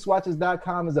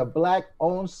 Thepeacewatchers.com is a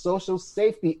Black-owned social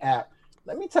safety app.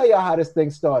 Let me tell y'all how this thing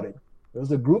started. There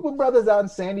was a group of brothers out in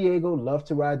San Diego love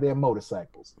to ride their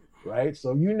motorcycles, right?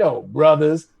 So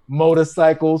brothers,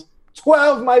 motorcycles,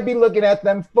 12 might be looking at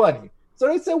them funny. So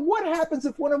they said, what happens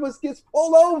if one of us gets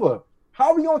pulled over?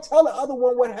 How are we going to tell the other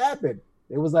one what happened?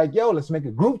 It was like, yo, let's make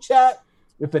a group chat.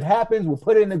 If it happens, we'll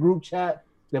put it in the group chat.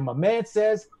 Then my man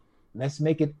says, let's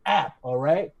make an app, all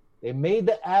right? They made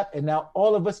the app, and now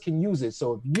all of us can use it.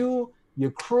 So if you,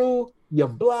 your crew, your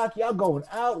block, y'all going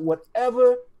out,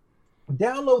 whatever,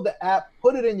 download the app,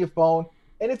 put it in your phone,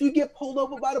 and if you get pulled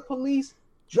over by the police,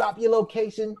 drop your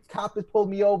location, cop has pulled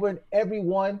me over, and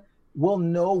everyone will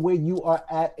know where you are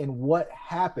at and what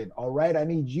happened, all right? I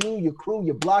need you, your crew,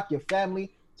 your block, your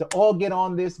family to all get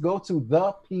on this. Go to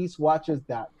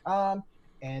thepeacewatchers.com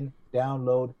and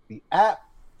download the app.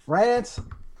 France,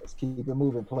 let's keep it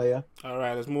moving, player. All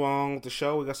right, let's move on with the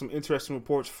show. We got some interesting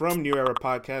reports from New Era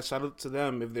Podcast. Shout out to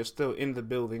them if they're still in the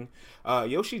building.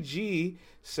 Yoshi G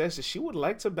says that she would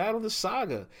like to battle the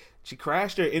Saga. She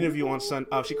crashed her interview on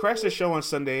she crashed her show on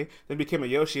Sunday, then became a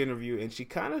Yoshi interview, and she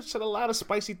kind of said a lot of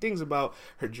spicy things about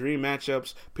her dream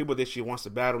matchups, people that she wants to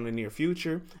battle in the near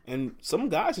future, and some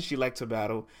guys that she liked to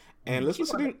battle. And let's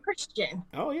listen in. Christian.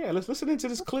 Oh yeah, let's listen into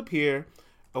this clip here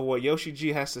of what Yoshi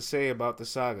G has to say about the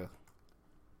Saga.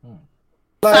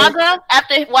 Saga,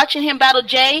 after watching him battle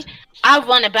Jay, I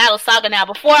want to battle Saga now.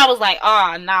 Before I was like,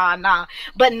 nah.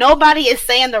 But nobody is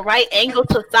saying the right angle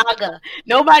to Saga.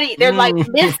 Nobody, they're like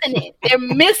missing it. They're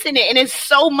missing it. And it's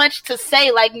so much to say.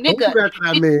 Like, nigga.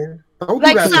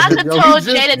 Saga told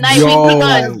Jay tonight we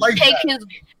gonna take his.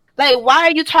 Like, why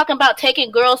are you talking about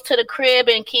taking girls to the crib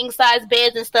and king size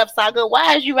beds and stuff, Saga?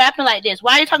 Why is you rapping like this?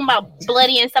 Why are you talking about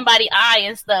bloodying somebody's eye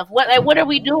and stuff? What are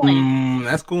we doing?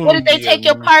 That's cool. What did they take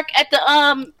your park at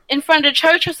the in front of the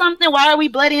church or something? Why are we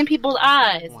bloodying people's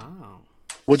eyes? Wow.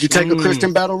 Would you take a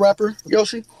Christian battle rapper,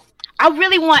 Yoshi? I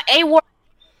really want A-Ward.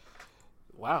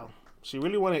 Wow. She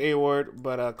really wanted A-Ward,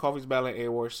 but Coffee's battling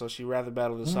A-Ward, so she'd rather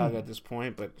battle the Saga at this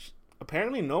point. But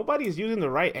apparently nobody is using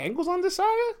the right angles on the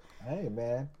Saga. Hey,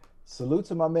 man. Salute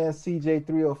to my man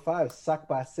CJ305.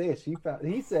 Sakbase.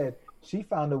 He said she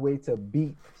found a way to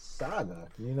beat Saga.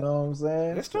 You know what I'm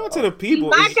saying? Let's talk to the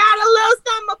people. I got a little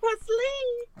something up her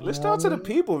sleeve. Let's talk to the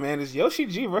people, man. Is Yoshi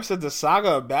G versus the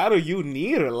Saga a battle you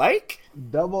need or like?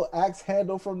 Double axe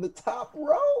handle from the top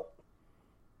rope.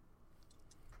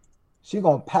 She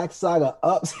gonna pack Saga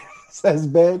up, says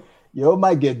Ben. Yo, it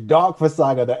might get dark for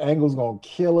Saga. The angle's gonna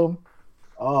kill him.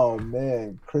 Oh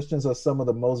man, Christians are some of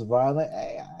the most violent.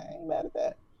 Hey, I ain't mad at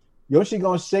that. Yoshi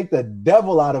gonna shake the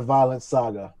devil out of violent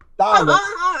Saga. Thug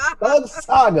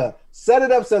Saga. Set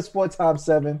it up, says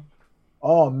 4x7.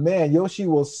 Oh man, Yoshi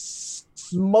will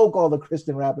smoke all the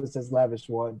Christian rappers, says Lavish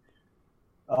One.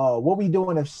 What we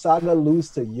doing if Saga lose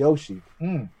to Yoshi?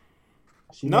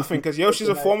 Nothing, because Yoshi's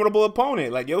a formidable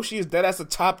opponent. Like, Yoshi is dead as a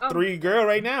top 3 girl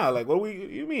right now. Like,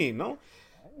 you mean? No?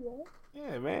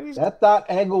 Yeah, man. That thought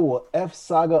angle will F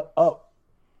Saga up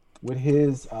with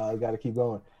his. Got to keep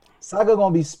going. Saga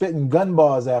gonna be spitting gun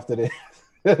bars after this.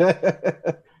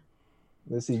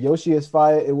 Let's see. Yoshi is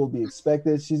fire. It will be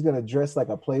expected. She's gonna dress like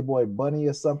a Playboy bunny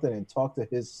or something and talk to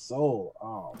his soul.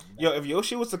 Oh, man. Yo, if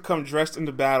Yoshi was to come dressed in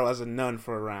the battle as a nun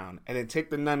for a round and then take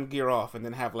the nun gear off and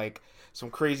then have like some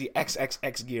crazy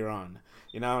XXX gear on,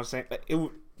 you know what I'm saying? Like,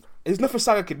 there's nothing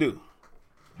Saga could do.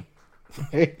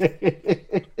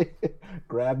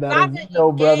 Grab that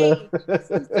Avino, brother.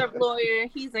 Sister lawyer,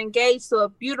 he's engaged to a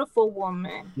beautiful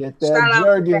woman. Get that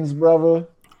Jergens, brother.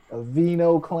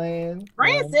 Avino clan.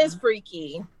 France is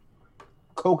freaky.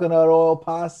 Coconut oil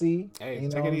posse. Hey,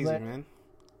 take it easy, man.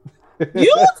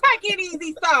 You take it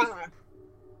easy, son.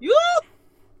 You.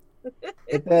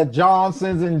 Get that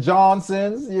Johnsons and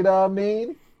Johnsons. You know what I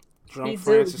mean? Drunk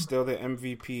France is still the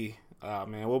MVP.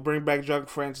 Man, we'll bring back Drunk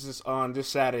Francis on this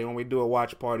Saturday when we do a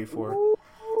watch party for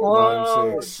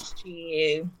Volume 6.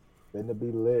 Shit. Finna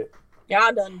be lit.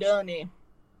 Y'all done it.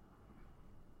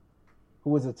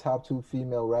 Who is the top 2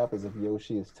 female rappers if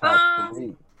Yoshi is top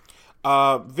 3?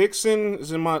 Vixen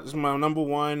is my number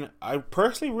one. I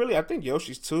personally I think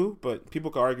Yoshi's too, but people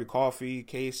could argue Coffee,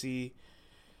 Casey.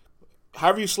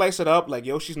 However you slice it up, like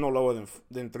Yoshi's no lower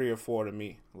than 3 or 4 to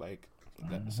me. Like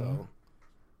that, so.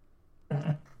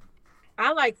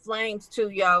 I like Flames too,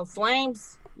 yo.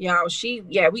 Flames, yo.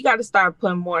 We got to start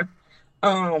putting more.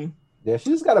 Yeah,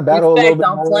 she's got a battle a little bit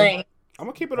more. Flame. I'm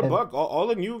gonna keep it a buck. All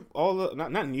the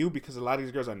not new because a lot of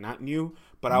these girls are not new,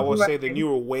 but I will say the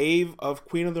newer wave of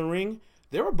Queen of the Ring,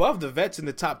 they're above the vets in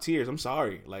the top tiers. I'm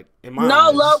sorry, like in my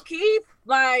eyes. Low key,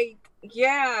 like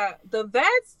the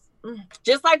vets,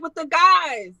 just like with the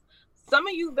guys. Some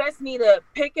of you vets need to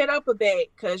pick it up a bit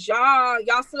because y'all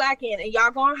slacking and y'all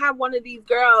gonna have one of these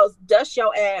girls dust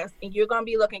your ass and you're gonna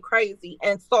be looking crazy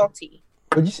and salty.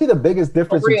 But you see the biggest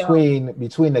difference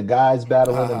between the guys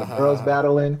battling and the girls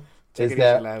battling. Take it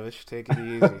easy, Lavish. Take it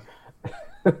easy.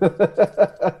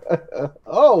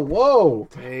 Oh, whoa.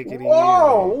 Take it easy.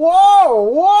 Whoa.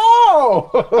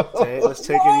 Let's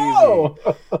take it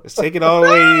easy. Let's take it all the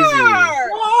way easy.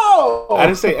 Whoa. I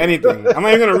didn't say anything. I'm not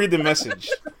even going to read the message.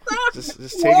 Just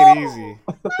take it easy.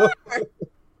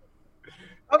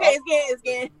 Okay, it's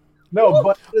getting. No,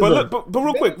 but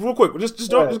real quick. Just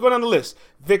go down the list.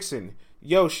 Vixen,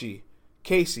 Yoshi,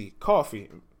 Casey, Coffee.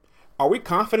 Are we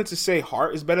confident to say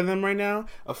Heart is better than them right now?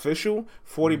 Official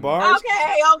 40 bars.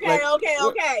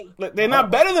 Okay. Look, they're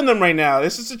not better than them right now.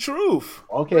 This is the truth.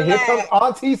 Okay, relax. Here comes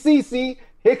Auntie Cece.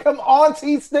 Here come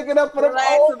Auntie sticking up for them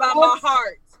old about foots. My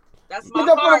heart. That's my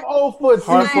Stick heart. up for them old foots.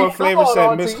 Hardcore Flavor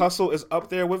said Miss Hustle is up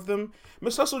there with them.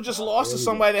 Miss Hustle just lost to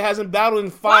somebody that hasn't battled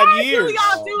in 5 years. Why do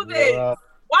y'all do this?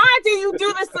 Why do you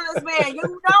do this to this man? You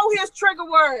know his trigger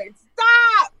words.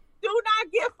 Stop. Do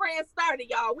not get friends started,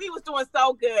 y'all. We was doing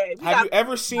so good. Have you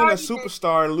ever seen a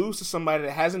superstar lose to somebody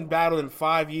that hasn't battled in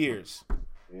 5 years?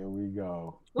 Here we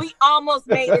go. We almost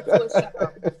made it to a show.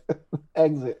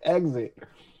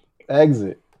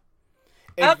 Exit.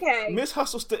 If Miss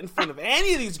Hustle stood in front of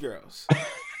any of these girls,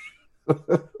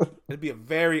 it'd be a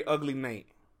very ugly night.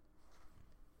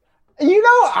 You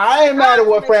know, I ain't mad at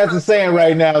what France is saying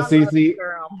right now, Cece.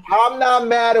 I'm not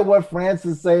mad at what France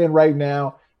is saying right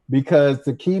now. Because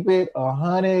to keep it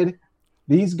 100,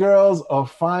 these girls are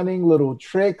finding little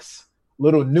tricks,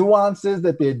 little nuances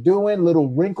that they're doing, little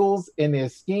wrinkles in their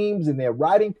schemes and their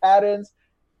writing patterns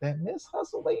that Miss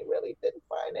Hustle ain't really didn't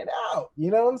find it out.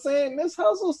 You know what I'm saying? Miss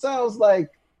Hustle sounds like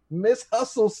Miss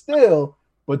Hustle still,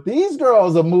 but these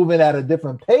girls are moving at a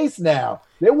different pace now.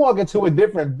 They're walking to a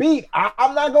different beat.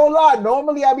 I'm not gonna lie.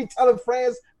 Normally I be telling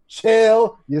friends,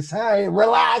 chill,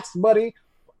 relax, buddy.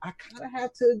 I kind of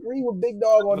have to agree with Big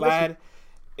Dog on this.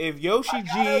 If Yoshi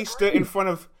G stood in front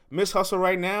of Miss Hustle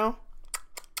right now,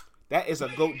 that is a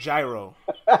goat gyro.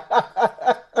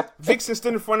 Vixen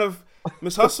stood in front of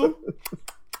Miss Hustle,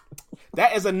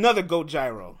 that is another goat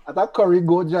gyro. I thought Curry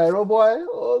goat gyro, boy.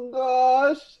 Oh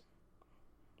gosh.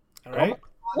 All right.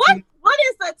 What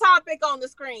is the topic on the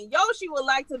screen? Yoshi would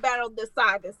like to battle the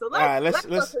saga. So let's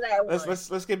go to that one.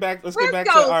 Let's get back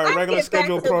to our regular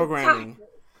scheduled programming.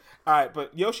 All right,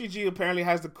 but Yoshi G apparently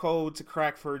has the code to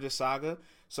crack for the saga.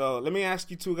 So let me ask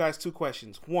you two guys 2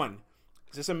 questions. 1,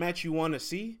 is this a match you want to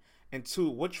see? And 2,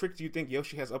 what trick do you think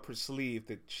Yoshi has up her sleeve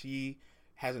that she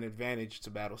has an advantage to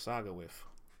battle Saga with?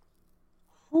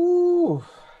 Ooh,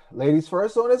 ladies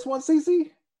first on this one,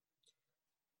 Cece.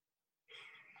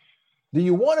 Do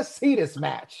you want to see this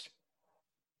match?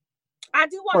 I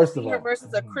do want to see her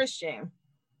versus a Christian.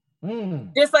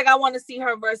 Just like I want to see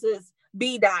her versus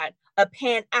B-Dot, a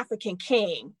Pan-African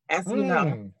king, as you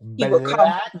know. He will come.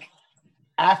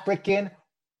 African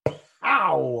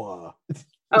power.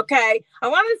 Okay. I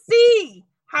want to see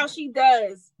how she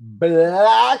does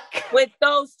black with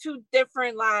those 2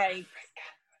 different like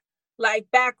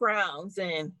backgrounds.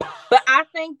 But I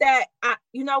think that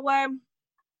you know what?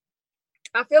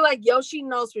 I feel like Yoshi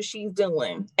knows what she's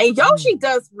doing. And Yoshi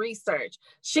does research.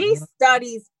 She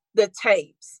studies the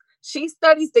tapes. She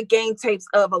studies the game tapes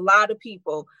of a lot of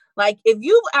people. Like, if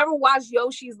you've ever watched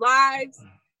Yoshi's lives,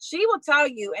 she will tell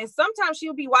you, and sometimes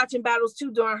she'll be watching battles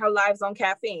too during her lives on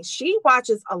Caffeine. She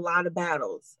watches a lot of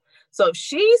battles. So if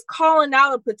she's calling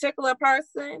out a particular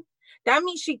person, that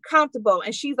means she's comfortable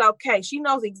and she's okay. She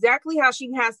knows exactly how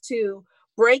she has to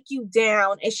break you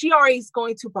down, and she already is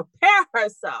going to prepare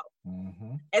herself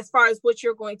as far as what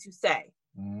you're going to say.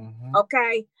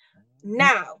 Okay?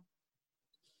 Now,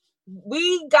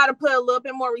 we got to put a little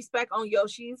bit more respect on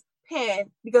Yoshi's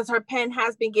pen, because her pen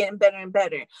has been getting better and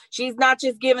better. She's not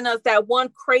just giving us that one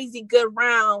crazy good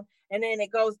round and then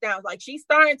it goes down. Like, she's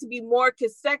starting to be more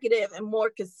consecutive and more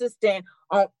consistent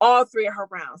on all 3 of her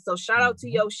rounds. So shout out to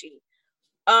Yoshi.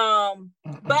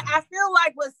 But I feel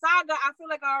like with Saga, I feel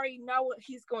like I already know what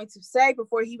he's going to say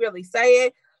before he really say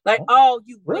it. Like, oh,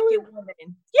 you wicked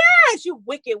woman. Yes, you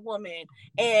wicked woman.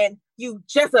 And you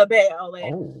Jezebel.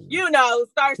 And,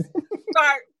 start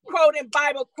quoting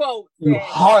Bible quotes. You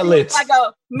harlots. Like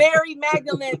a Mary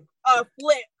Magdalene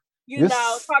flip.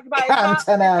 Talk about it's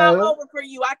not over for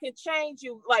you. I can change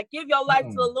you. Like, give your life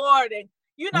to the Lord. And,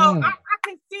 I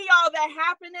can see all that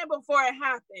happening before it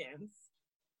happens.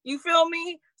 You feel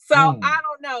me? So, I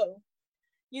don't know.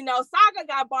 Saga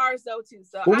got bars though too.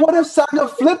 So but what if Saga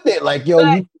flipped it? Like, yo,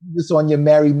 you just on your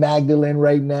Mary Magdalene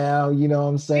right now. You know what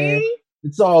I'm saying? See?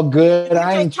 It's all good.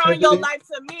 I ain't turn your life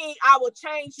to me. I will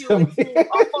change you into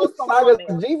almost Saga,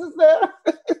 Jesus there.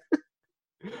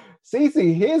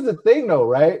 Cece, here's the thing though,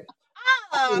 right?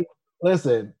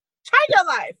 Listen. Change your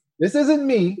life. This isn't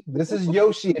me. This is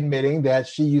Yoshi admitting that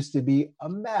she used to be a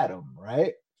madam,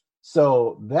 right?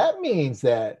 So that means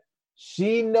that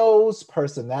she knows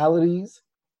personalities.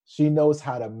 She knows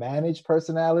how to manage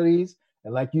personalities.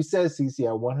 And like you said, Cece,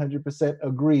 I 100%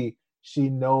 agree. She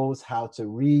knows how to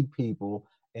read people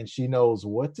and she knows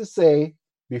what to say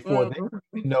before they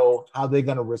know how they're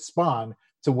going to respond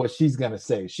to what she's going to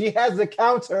say. She has a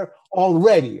counter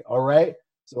already, all right?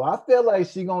 So I feel like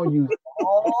she's going to use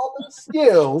all the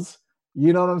skills,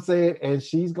 you know what I'm saying? And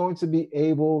she's going to be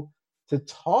able to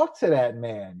talk to that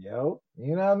man, yo.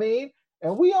 You know what I mean?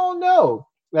 And we all know,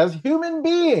 as human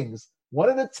beings, one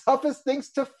of the toughest things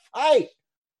to fight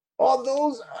are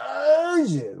those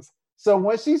urges. So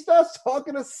when she starts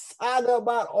talking to Saga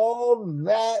about all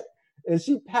that, and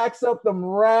she packs up them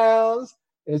rounds,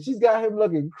 and she's got him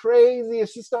looking crazy, and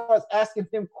she starts asking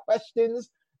him questions,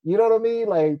 you know what I mean?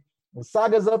 Like, when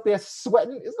Saga's up there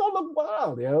sweating, it's gonna look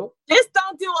wild, yo. Just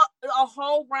don't do a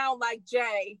whole round like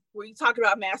Jay, where you talk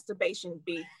about masturbation,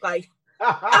 B. Like,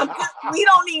 we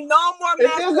don't need no more.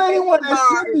 If there's anyone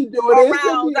that should be doing it,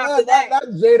 should be not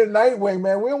Jay the Nightwing,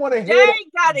 man. We don't want to hear. Jay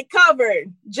got it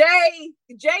covered. Jay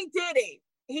did it.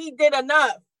 He did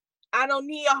enough. I don't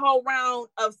need a whole round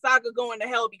of Saga going to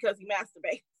hell because he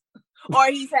masturbates or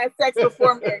he's had sex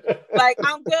before marriage. Like,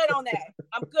 I'm good on that.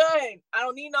 I'm good. I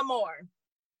don't need no more.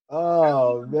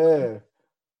 Oh man,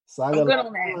 Saga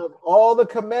loves all the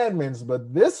commandments,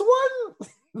 but this one,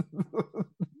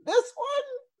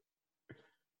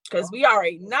 because we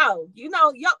already know,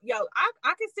 I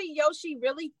can see Yoshi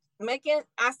really making.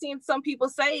 I seen some people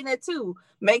saying it too.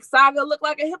 Make Saga look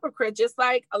like a hypocrite, just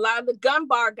like a lot of the gun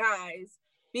bar guys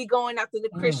be going after the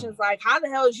Christians. Like, how the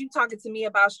hell is you talking to me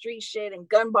about street shit and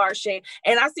gun bar shit?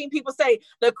 And I seen people say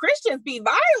the Christians be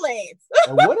violent.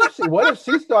 And what if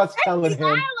she starts telling him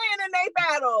violent in their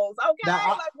battles? Okay,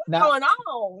 what's going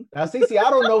on? Now, Cece, I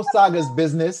don't know Saga's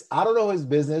business. I don't know his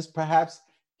business. Perhaps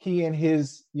he and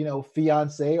his,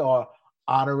 fiance are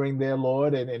honoring their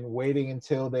Lord and waiting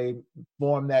until they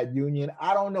form that union.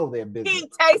 I don't know their business. He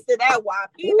tasted that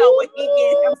wop. He know what he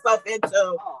getting himself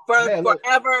into forever. Look,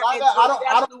 I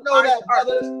don't know that,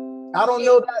 brothers. I don't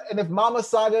know that. And if Mama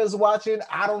Saga is watching,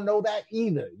 I don't know that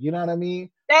either. You know what I mean?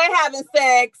 They having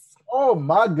sex. Oh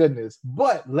my goodness.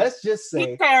 But let's just say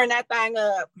he's tearing that thing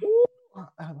up.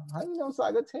 How you know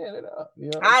Saga tearing it up?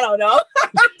 I don't know.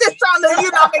 I'm just trying to,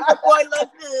 make the boy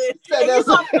look good.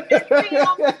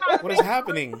 What is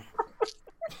happening?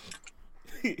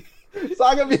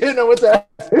 Saga be hitting him with that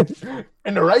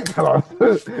in the right color,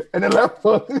 and the left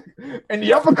foot, and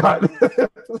the uppercut.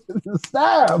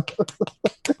 Stab.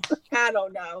 I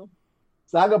don't know.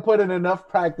 Saga put in enough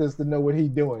practice to know what he's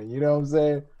doing. You know what I'm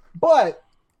saying? But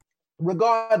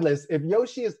regardless, if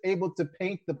Yoshi is able to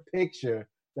paint the picture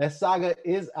that Saga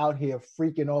is out here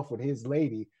freaking off with his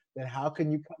lady, then how can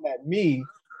you come at me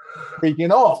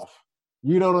freaking off?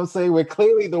 You know what I'm saying? Where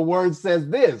clearly the word says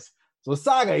this. So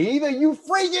Saga, either you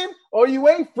freaking or you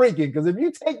ain't freaking. Because if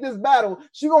you take this battle,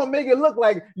 she's going to make it look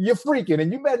like you're freaking.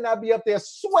 And you better not be up there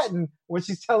sweating when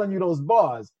she's telling you those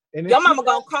bars. And your mama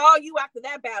going to call you after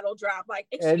that battle drop. Like,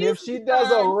 and if she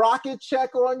does a rocket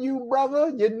check on you, brother,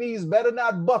 your knees better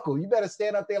not buckle. You better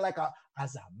stand up there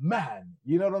as a man.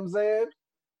 You know what I'm saying?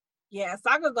 Yeah,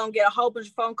 Saga gonna get a whole bunch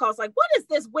of phone calls like, what is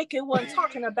this wicked one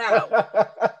talking about? Why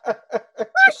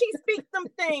she speak them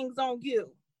things on you?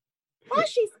 Why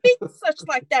she speak such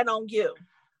like that on you?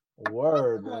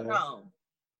 Word, man.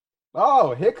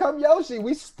 Oh, here come Yoshi.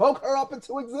 We spoke her up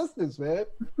into existence, man.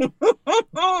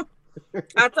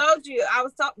 I told you,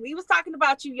 we was talking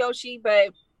about you, Yoshi,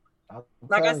 but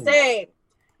like I said,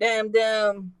 them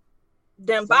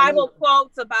Bible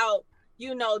quotes about,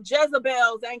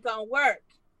 Jezebels ain't gonna work.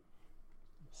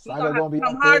 Saga gonna be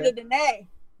come harder than that.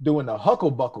 Doing the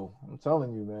huckle buckle. I'm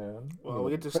telling you, man. Well,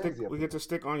 we get to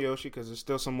stick on Yoshi because there's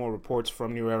still some more reports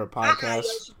from New Era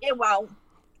Podcast. It won't.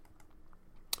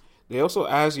 They also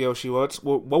asked Yoshi what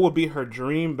would be her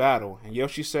dream battle, and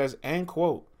Yoshi says, end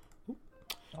quote,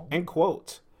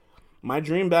 my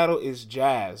dream battle is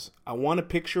Jazz. I want to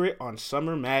picture it on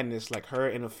Summer Madness like her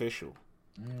and Official.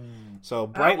 So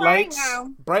bright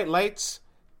lights,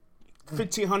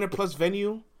 1,500 plus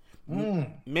venue,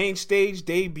 main stage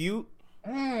debut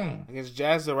against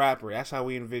Jazz the Rapper. That's how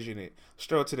we envision it.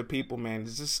 Straight to the people, man.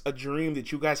 Is this a dream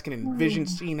that you guys can envision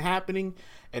seeing happening?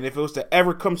 And if it was to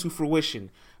ever come to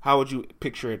fruition, how would you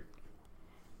picture it?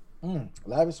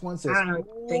 Lavish One says, I don't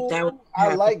think that would I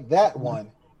happen. like that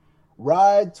one.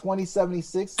 Ride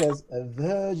 2076 says a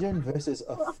virgin versus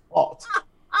a fault.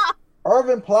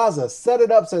 Irvin Plaza, set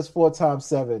it up, says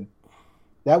 4x7.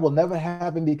 That will never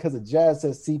happen because of Jazz,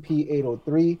 says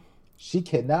CP803. She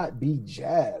cannot be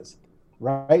Jazz.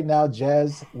 Right now,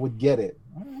 Jazz would get it.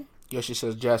 Yoshi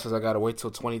says, Jazz says, I gotta wait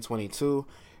till 2022.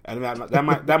 And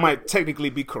that might technically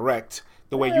be correct.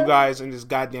 The way you guys in this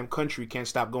goddamn country can't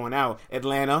stop going out.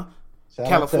 Atlanta,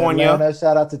 California.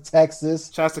 Shout out to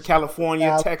Texas. Shout out to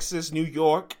California, Texas, New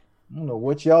York. I don't know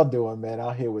what y'all doing, man,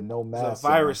 out here with no mask. There's a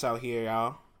virus out here,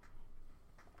 y'all.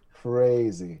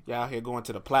 Crazy. Y'all out here going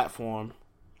to the platform.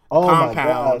 Oh compound.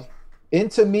 My God.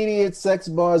 Intermediate sex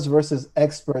bars versus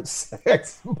expert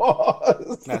sex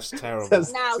bars. That's terrible.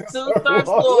 Now, two-thirds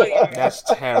lawyer. That's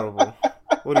terrible.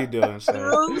 What are you doing,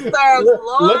 sir? Two-thirds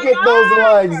lawyer. Look at those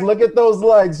likes. Look at those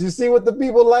likes. You see what the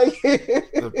people like?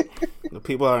 The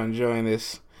people are enjoying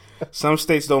this. Some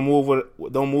states don't move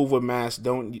with masks.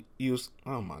 Don't use.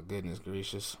 Oh my goodness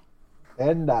gracious.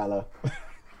 $10.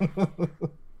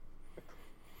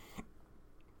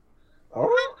 All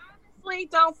right. I honestly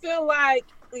don't feel like,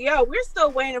 we're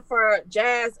still waiting for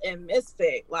Jazz and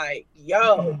Misfit. Like,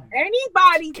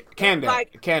 anybody can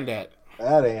that?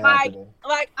 That ain't happening.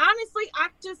 Like, honestly, I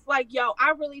just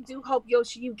I really do hope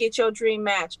Yoshi, you get your dream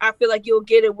match. I feel like you'll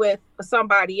get it with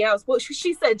somebody else. But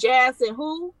she said Jazz and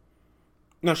who?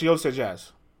 No, she only said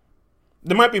Jazz.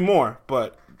 There might be more,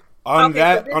 but on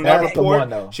that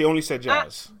report, she only said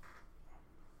Jazz.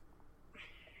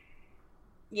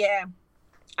 Yeah,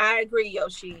 I agree,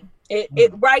 Yoshi.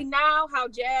 It right now, how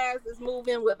Jazz is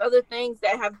moving with other things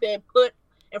that have been put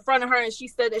in front of her, and she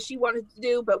said that she wanted to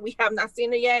do, but we have not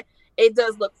seen it yet. It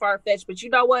does look far-fetched, but you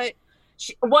know what?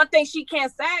 One thing she can't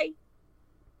say,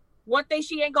 one thing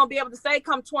she ain't gonna be able to say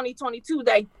come 2022,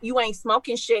 that you ain't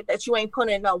smoking shit, that you ain't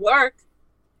putting in no work.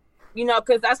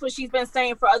 Because that's what she's been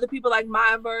saying for other people like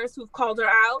Myverse who've called her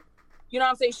out. You know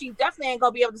what I'm saying? She definitely ain't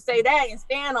gonna be able to say that and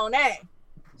stand on that.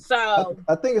 So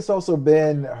I think it's also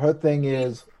been her thing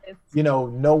is,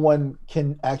 no one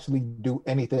can actually do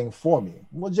anything for me.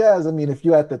 Well, Jazz, I mean, if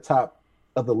you're at the top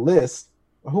of the list,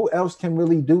 who else can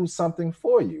really do something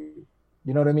for you?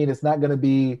 You know what I mean? It's not going to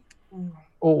be,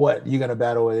 what? You're going to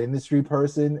battle an industry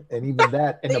person? And even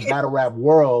that in the battle rap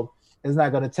world is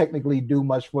not going to technically do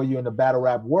much for you in the battle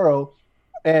rap world.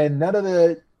 And none of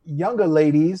the younger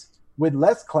ladies with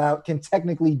less clout can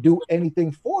technically do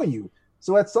anything for you.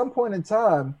 So at some point in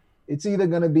time, it's either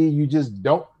going to be you just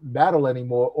don't battle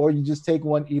anymore, or you just take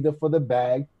one either for the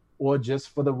bag or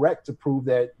just for the wreck to prove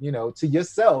that, to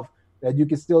yourself that you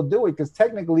can still do it. Because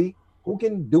technically, who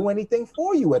can do anything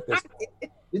for you at this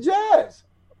point? The Jazz.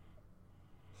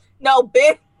 No,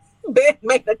 Ben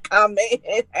made a comment.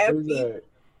 Ben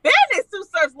is Sue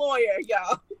lawyer,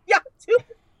 y'all. Y'all too.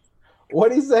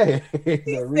 What'd he say?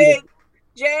 He said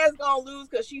Jazz gonna lose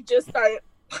because she just started.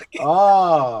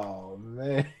 Oh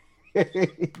man.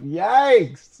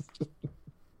 Yikes.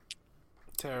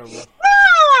 Terrible.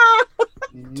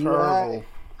 Terrible.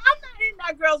 I'm not in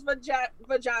that girl's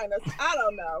vaginas. I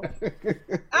don't know.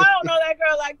 I don't know that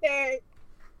girl like that.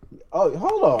 Oh,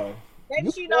 hold on.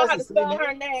 Maybe she know how to spell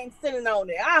her name sitting on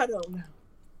it. I don't know.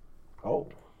 Oh,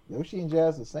 Yoshi and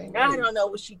Jazz the same. I don't know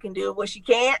what she can do, what she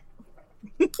can't.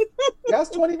 Jazz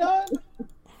 29?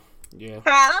 Yeah.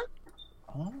 Huh?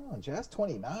 Oh, Jazz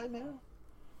 29 now?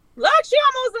 Look, she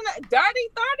almost in a dirty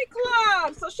 30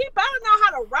 club, so she better know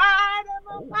how to ride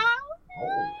in the house.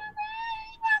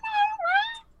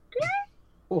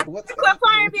 What's quit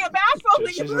playing and be a bashful.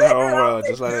 She's in her own world.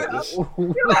 Just let her.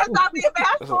 You better not be a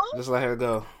bashful. Just let her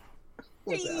go.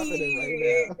 What's happening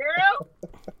right now? Girl,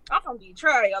 I'm from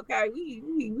Detroit. Okay,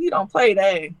 we don't play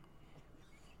that.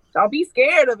 Don't be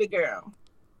scared of it, girl.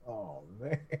 Oh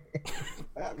man,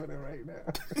 what's happening right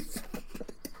now?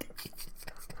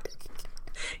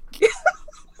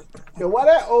 Yo, why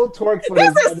that old twerk for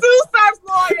this is Sue Surf's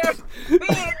lawyer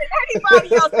being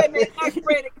anybody else in the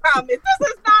X-rated comments. This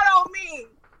is not on me.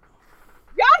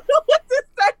 Y'all know what to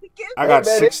say again. I got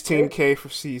 $16K for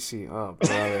CC. Oh,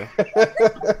 brother.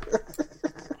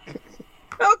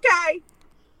 Okay.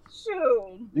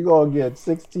 Dude. You're going to get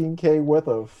 $16K worth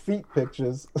of feet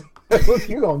pictures. That's what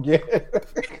you're going to get.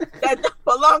 That don't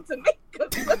belong to me.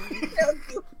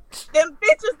 Them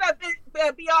bitches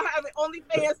that be all having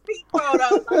OnlyFans feet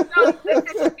photos. No, them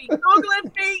bitches be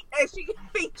Googling feet and she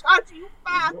be charging you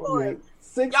 $5 for it.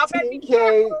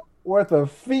 $16K worth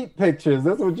of feet pictures.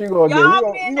 That's what you're going to get.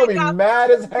 You're going to be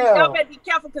mad as hell. Y'all better be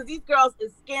careful because these girls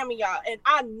is scamming y'all. And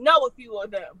I know a few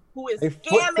of them who is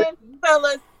scamming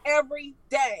fellas every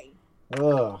day.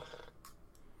 Ugh.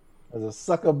 There's a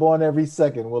sucker born every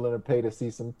second willing to pay to see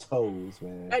some toes,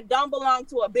 man. That don't belong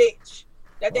to a bitch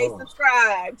that they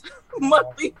subscribed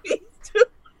monthly fees to.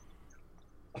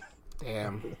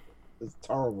 Damn. It's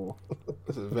terrible.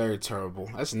 This is very terrible.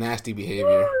 That's nasty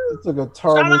behavior. It's like a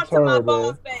terrible Shout out to my turn,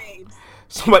 boss man. babes.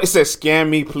 Somebody said, "Scam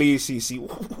me, please, CC."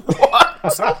 What?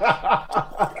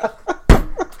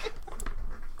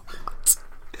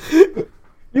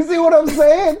 You see what I'm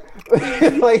saying?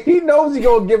 Like, he knows he's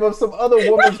gonna give up some other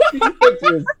woman's feet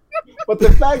pictures, but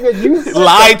the fact that you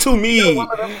lie to me,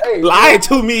 lie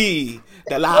to me,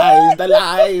 the lies, the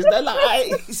lies, the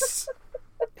lies.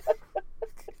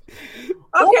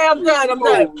 Okay, I'm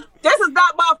done. This is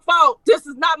not my fault. This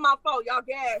is not my fault. Y'all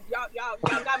gas. Y'all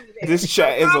got me there. This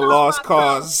chat is a lost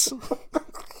cause.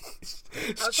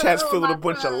 This chat's filled with a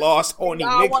bunch of lost, horny niggas.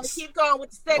 I want to keep going with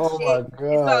the sex shit. My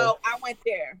God. So I went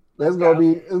there. It's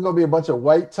gonna be a bunch of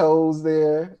white toes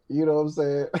there. You know what I'm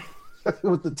saying?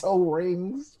 With the toe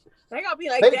rings. They gonna be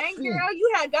like, dang girl,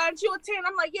 you had gotten you a 10.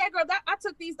 I'm like, yeah, girl, I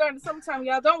took these during the summertime,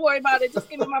 y'all. Don't worry about it. Just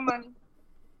give me my money.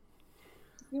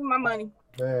 Give me my money.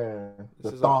 Man,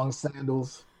 the thong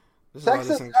sandals. This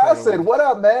Texas Acid, what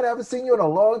up, man? I haven't seen you in a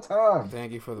long time.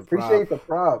 Thank you for the Appreciate the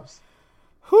props.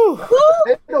 Whew.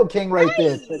 Little king right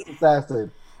there, Texas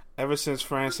Acid. Ever since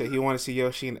Fran said he wanted to see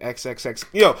Yoshi in XXX,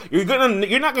 yo, you're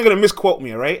not gonna misquote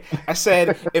me, all right? I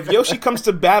said if Yoshi comes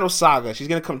to Battle Saga, she's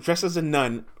gonna come dressed as a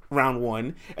nun round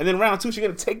 1, and then round 2 she's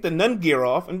gonna take the nun gear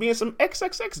off and be in some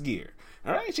XXX gear.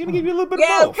 All right, she's gonna give you a little bit of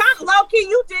both. Yeah, kind of low key,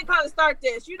 you did kind of start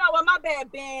this. You know what? My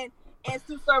bad, Ben and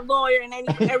Sue Serve Lawyer and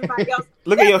everybody else.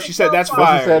 Look at Yoshi said that's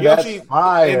fire. Said Yoshi, that's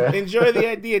fire. Enjoy the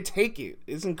idea, take it.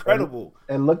 It's incredible.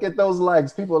 And look at those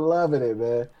legs, people loving it,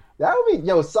 man. That would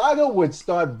be Saga would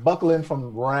start buckling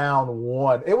from round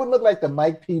 1. It would look like the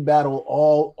Mike P battle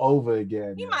all over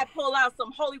again. He might pull out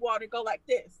some holy water, go like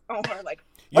this on her, like.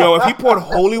 Yo, if he poured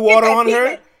holy water on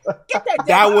her,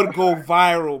 that would go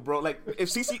viral, bro. Like if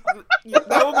CC,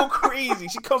 that would go crazy.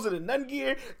 She comes in a nun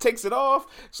gear, takes it off.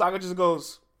 Saga just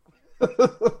goes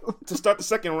to start the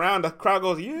second round. The crowd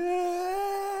goes,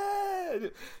 yeah.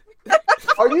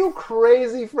 Are you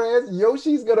crazy, friends?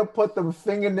 Yoshi's gonna put them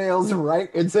fingernails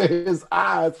right into his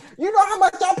eyes. You know how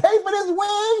much I pay for this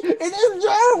wig and this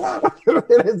job?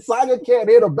 And then Saga can't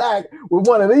hit him back with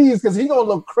one of these because he's gonna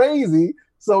look crazy.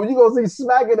 So you gonna see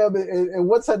smacking them and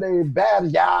what's her name?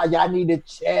 Babs, y'all need to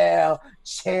chill.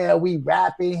 We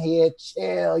rapping here,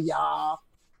 chill, y'all.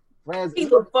 Friends,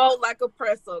 people fold like a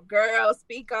pretzel. Girl,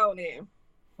 speak on it.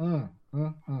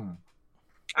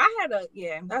 I had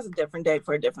that's a different day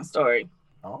for a different story.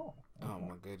 Oh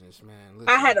my goodness, man! Listen.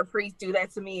 I had a priest do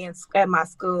that to me at my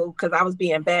school because I was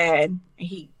being bad, and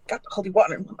he got the holy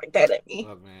water and went like that at me.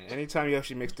 Look, man! Anytime you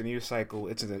actually makes the news cycle,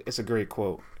 it's a great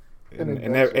quote.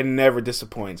 It never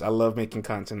disappoints. I love making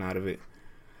content out of it.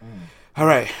 All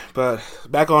right, but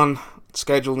back on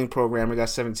scheduling program. We got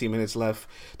 17 minutes left.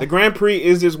 The Grand Prix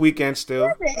is this weekend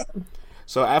still.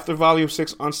 So after Volume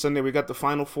 6 on Sunday, we got the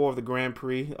Final 4 of the Grand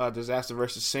Prix, Disaster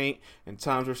versus Saint and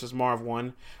Times versus Marv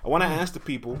 1. I want to ask the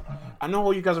people, I know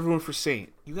all you guys are rooting for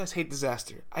Saint. You guys hate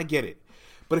Disaster. I get it.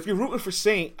 But if you're rooting for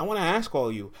Saint, I want to ask all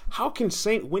of you, how can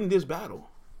Saint win this battle?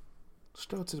 Let's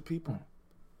throw it to the people.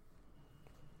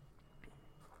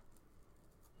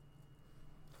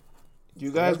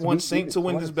 You guys want Saint to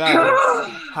win this battle.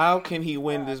 How can he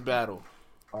win this battle?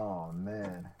 Oh,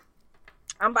 man.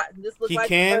 He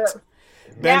can't.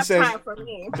 Ben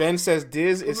says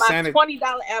Diz is my $20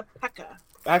 alpaca.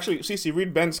 Actually, Cece,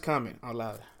 read Ben's comment out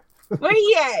loud. Where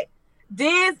he at?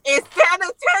 Diz is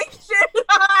sanitation.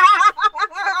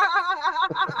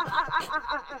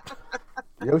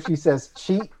 Yoshi says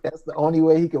cheat. That's the only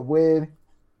way he could win.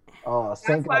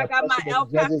 That's why I got my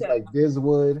alpaca. Like Diz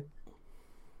would.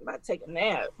 I'm about to take a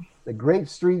nap. The Grape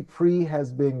Street Prix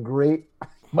has been great,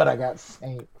 but I got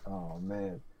Saint. Oh,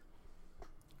 man.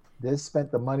 Diz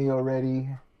spent the money already.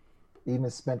 Even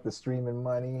spent the streaming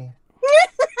money.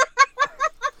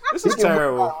 This is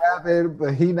terrible. Rapid,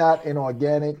 but he not in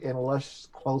Organic and Lush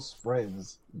close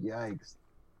friends. Yikes.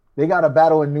 They got a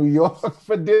battle in New York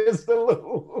for Diz to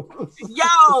lose.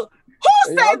 Yo,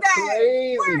 who said that?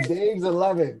 Crazy. Dave's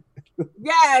 11.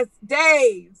 Yes,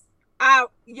 Dave's. I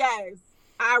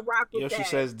rock with Yoshi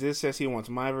that. says he wants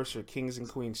Myverse or Kings and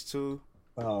Queens too.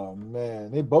 Oh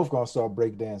man, they both gonna start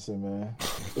breakdancing, man.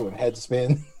 Doing head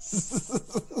spins.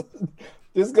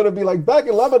 This is gonna be like back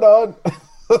in Lebanon.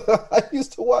 I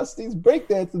used to watch these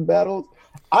breakdancing battles.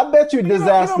 I bet you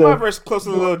Disaster. You know Myverse close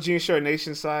to the little Gene Shore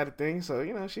Nation side of things, so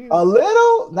she a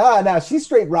little. Nah. She's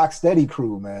straight rock steady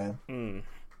crew, man.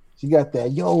 She got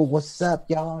that. Yo, what's up,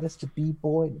 y'all? That's the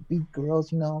B-boy, the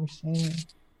B-girls. You know what I'm saying?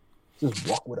 Just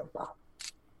walk with a bop.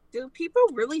 Do people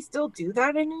really still do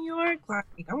that in New York? Like,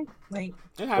 it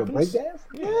happens. Breakdance?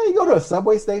 Yeah, you go to a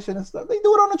subway station and stuff. They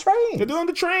do it on the train. They do it on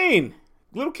the train.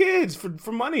 Little kids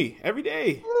for money every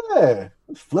day. Yeah,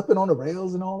 flipping on the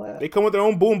rails and all that. They come with their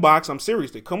own boombox. I'm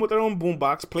serious. They come with their own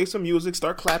boombox, play some music,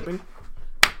 start clapping,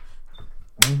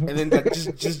 and then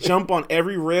just jump on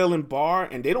every rail and bar,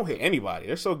 and they don't hit anybody.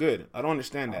 They're so good. I don't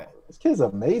understand that. This kid's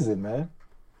amazing, man.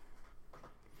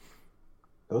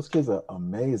 Those kids are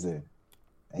amazing.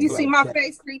 You see my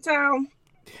face 3 times?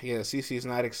 Yeah, CC's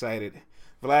not excited.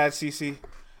 Vlad, CC,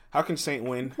 how can Saint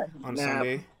win on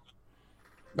Sunday?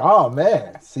 Oh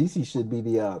man, Cece should be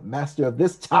the master of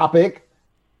this topic.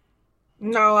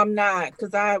 No, I'm not,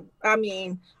 because I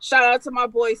mean, shout out to my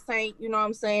boy Saint. You know what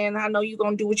I'm saying? I know you're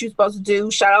gonna do what you're supposed to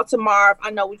do. Shout out to Marv.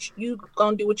 I know you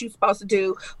gonna do what you're supposed to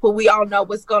do, but we all know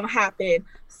what's gonna happen.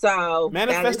 So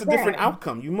manifest a different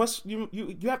outcome. You must you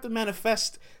have to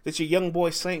manifest that your young boy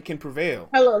Saint can prevail.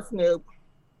 Hello, Snoop.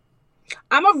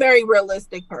 I'm a very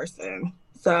realistic person,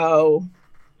 so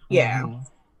yeah.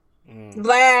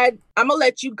 Vlad, I'm gonna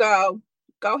let you go.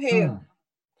 Go ahead.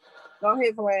 Go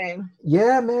ahead, Vlad.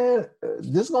 Yeah, man.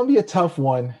 This is gonna be a tough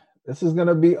one. This is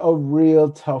gonna be a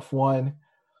real tough one.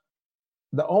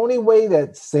 The only way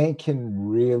that Saint can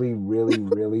really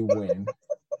win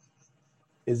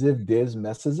is if Diz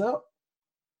messes up.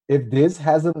 If Diz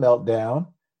has a meltdown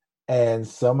and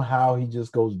somehow he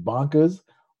just goes bonkers,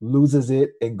 loses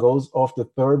it, and goes off the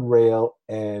third rail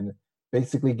and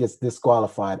basically gets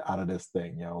disqualified out of this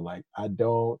thing, Like I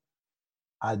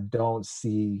don't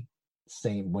see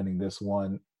Saint winning this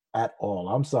one at all.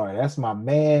 I'm sorry, that's my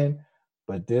man,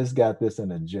 but Diz got this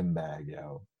in a gym bag,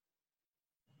 yo.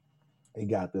 He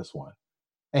got this one.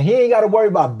 And he ain't got to worry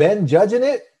about Ben judging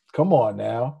it. Come on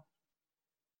now.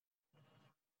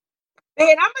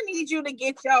 Man, I'm gonna need you to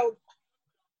get your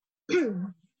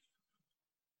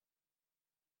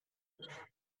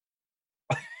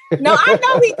No, I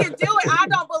know he can do it. I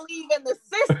don't believe in the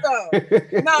system.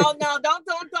 No, don't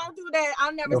do that.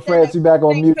 I never said that. You back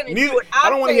on mute. I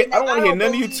don't want to hear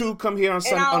none of you two come here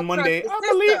on Monday.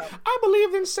 I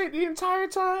believed in Saint the entire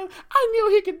time. I knew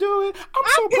he could do it. I'm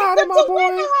so proud of my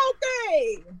boy. The whole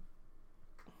thing.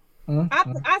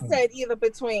 I said either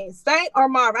between Saint or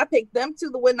Marv. I picked them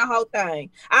two to win the whole thing.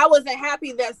 I wasn't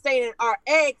happy that Saint and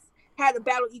RX had to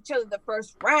battle each other the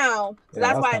first round. So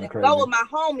that's why I didn't go with my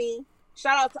homie.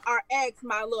 Shout out to RX,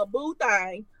 my little boo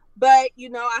thing. But,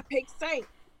 I picked Saint.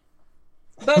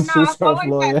 But no, I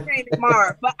always had Saint and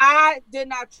Marv. But I did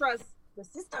not trust the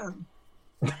system.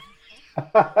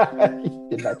 You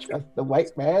did not trust the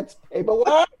white man's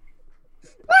paperwork?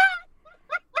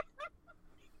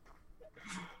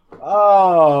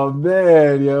 Oh,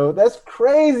 man, yo. That's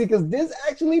crazy because this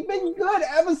actually been good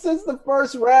ever since the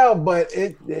first round. But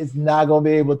it's not going to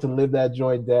be able to live that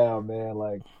joint down, man.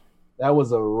 Like, that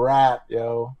was a wrap,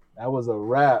 yo. That was a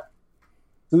wrap.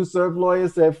 Two Surf Lawyer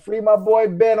said, free my boy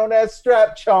Ben on that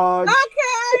strap charge.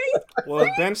 Okay. Well,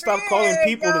 Ben stopped calling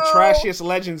people the trashiest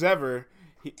legends ever.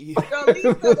 So,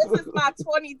 Lisa, this is my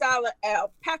 $20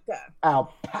 alpaca.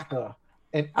 Alpaca.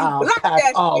 And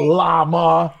alpaca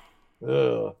llama.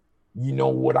 Ugh. You know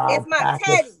what It's my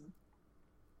teddy.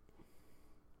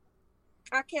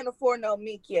 I can't afford no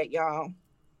mink yet, y'all.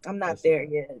 I'm not there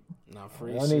yet. Not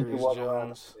free. Serious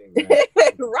Jones.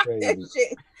 Rock that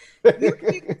shit.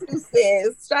 You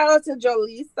sis. Shout out to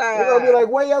Jolisa. They're gonna be like,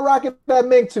 where y'all rocking that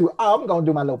mink to? Oh, I'm gonna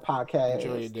do my little podcast.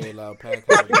 Enjoy your day, loud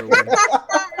podcast.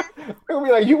 They're gonna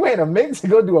be like, you wearing a mink to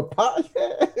go do a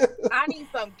podcast? I need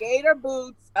some gator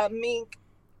boots, a mink,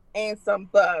 and some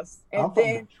buffs. And I'm from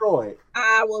Detroit.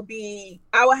 I will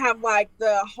have like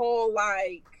the whole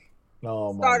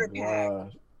starter pack.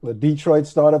 The Detroit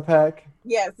starter pack.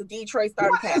 Yes, the Detroit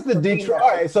starter pack. What is the Detroit? All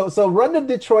right, so run the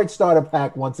Detroit starter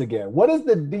pack once again. What is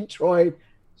the Detroit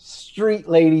Street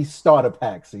Lady starter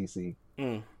pack, CC?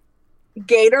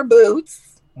 Gator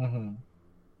boots,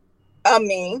 a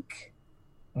mink,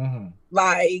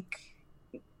 like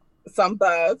some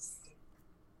buffs,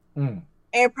 and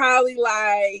probably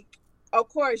of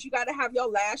course, you got to have your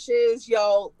lashes,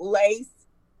 your lace,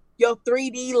 your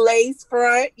 3D lace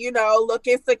front,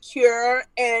 looking secure,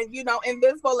 and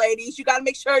invisible ladies. You got to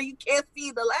make sure you can't see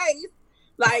the lace.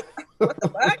 Like, what the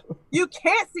fuck? You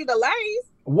can't see the lace.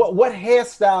 What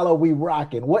hairstyle are we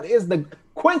rocking? What is the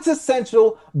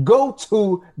quintessential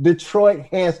go-to Detroit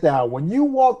hairstyle? When you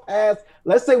walk past,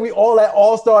 let's say we all at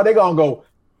All-Star, they're gonna go,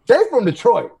 they from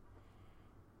Detroit.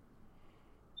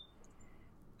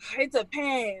 It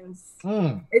depends.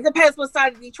 It depends what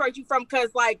side of Detroit you from, because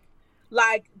like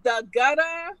the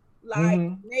gutter,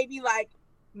 maybe like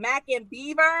Mac and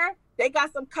Beaver, they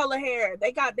got some color hair.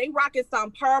 They rocking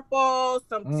some purple,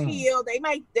 some teal.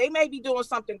 They may be doing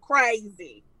something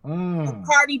crazy.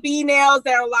 Cardi B nails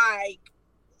that are like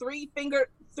three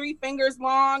fingers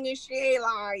long and shit.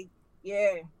 Like,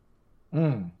 yeah.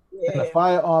 And a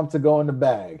firearm to go in the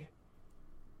bag.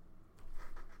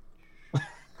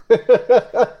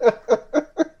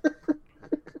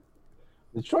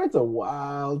 Detroit's a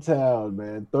wild town,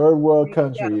 man. Third world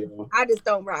country. Yeah. I just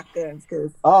don't rock guns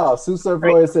because. Oh, Sue Surf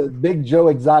Lawyer says Big Joe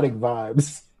Exotic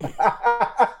vibes.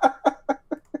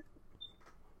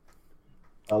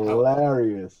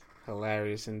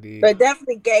 Hilarious indeed. But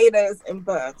definitely Gators and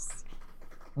Bucks.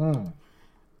 All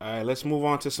right, let's move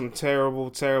on to some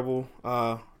terrible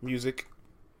music.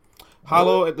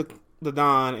 Hollow at the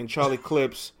Don and Charlie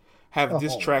Clips have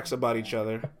diss tracks about each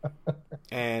other,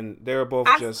 and they were both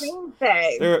just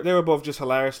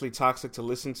hilariously toxic to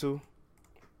listen to.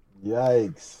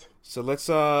 Yikes! So let's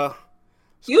You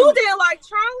didn't like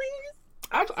Charlie's?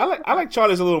 I like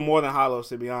Charlie's a little more than Hollow's,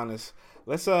 to be honest.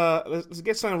 Let's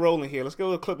get something rolling here. Let's get a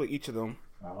little clip of each of them.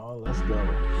 Oh, let's go.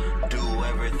 Do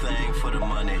everything for the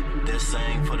money. They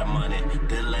sing for the money.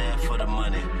 They laugh for the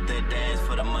money. They dance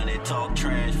for the money. Talk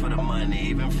trash for the money.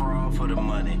 Even fraud for the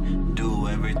money. Do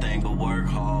everything but work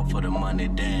hard for the money.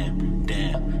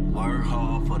 Damn. Work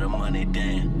hard for the money.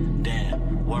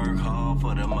 Damn. Work hard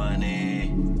for the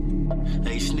money.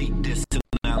 They sneak this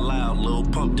out loud. Lil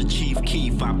Pump the Chief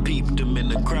Keef. I peeped him in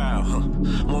the crowd.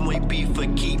 One way beef for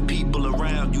keep people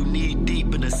around. You need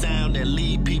deep in the sound that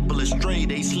lead people astray.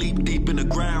 They sleep deep in the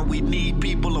ground. We need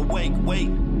people awake. Wait.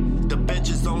 The bench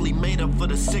is only made up for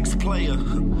the sixth player.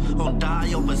 Don't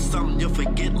die over something you'll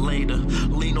forget later.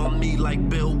 Lean on me like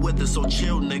Bill Withers, so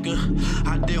chill, nigga.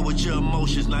 I deal with your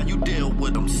emotions, now you deal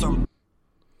with them.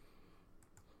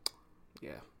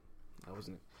 Yeah, that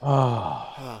wasn't it.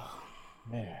 Oh,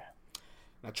 man.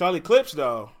 Now, Charlie Clips,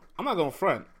 though, I'm not going to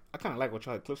front. I kind of like what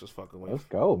Charlie Clips was fucking with. Let's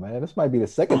go, man. This might be the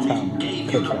second time.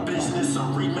 Gave you the business, a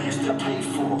rematch to pay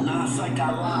for. Now it's like I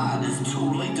lied, it's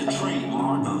too late to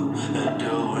trademark. They'll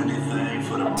do anything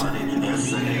for the money. They'll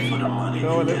say for the money.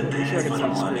 They'll dance for the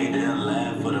money. They'll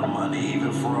laugh for the money.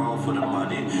 Even fraud for the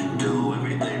money. Do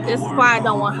everything. This is why I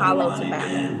don't want Hollow to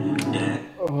battle.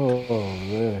 Oh,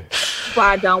 man. That's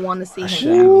why I don't want to see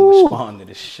him battle. Respond to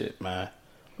this shit, man.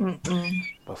 Mm-mm.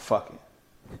 But fuck it.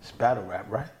 It's battle rap,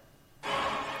 right?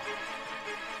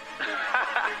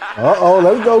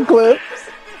 Let's go, Clips.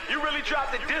 You really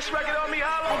dropped the diss record on me,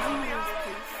 Hollow?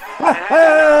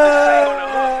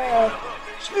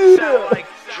 Sound like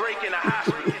Drake in a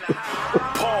hospital.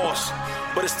 Pause.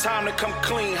 But it's time to come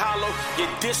clean, Hollow. Your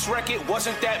diss record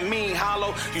wasn't that mean,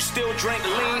 Hollow. You still drink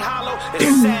lean, Hollow.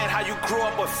 It's sad how you grew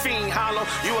up a fiend, Hollow.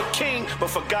 You a king, but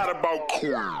forgot about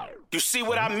Queen. You see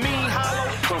what I mean, Hollow?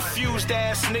 Confused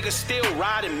ass nigga still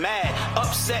riding mad.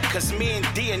 Upset cause me and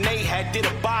DNA did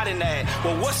a body ad.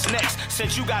 Well, what's next?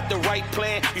 Since you got the right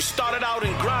plan, you started out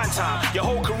in grind time. Your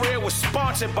whole career was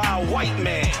sponsored by a white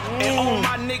man. And all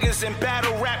my niggas in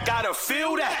battle rap gotta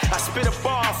feel that. I spit a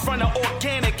bar in front of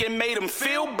Organic and made them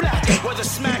feel black. Whether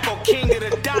smack or king of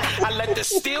the dot, I let the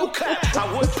steel clap.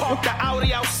 I would park the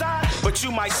Audi outside, but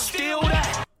you might steal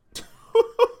that.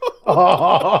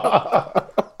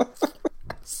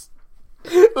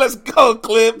 Let's go,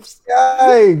 Clips.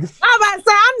 Yikes. I'm about to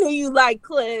say, I knew you like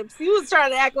Clips. You was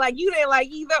trying to act like you didn't like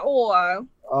either or.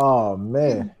 Oh,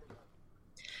 man.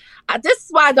 This is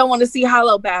why I don't want to see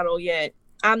Hollow battle yet.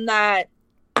 I'm not.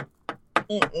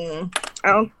 I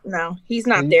don't know. He's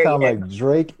not there yet. You sound like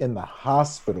Drake in the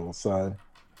hospital, son.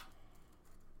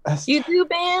 You do,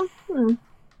 Ben?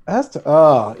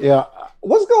 Yeah.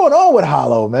 What's going on with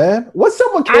Hollow, man? What's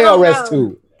up with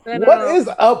KRS-2? What is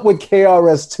up with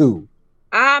KRS-2?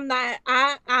 I'm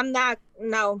not.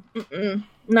 No.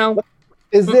 No.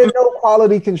 Is there no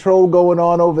quality control going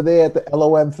on over there at the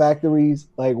LOM factories?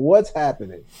 Like, what's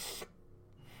happening?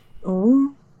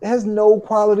 There's no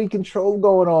quality control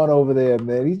going on over there,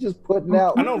 man. He's just putting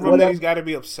out. I know Rum's got to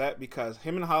be upset because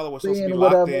him and Hollow were supposed to be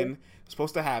locked in. It's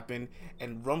supposed to happen,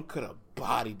 and Rum could have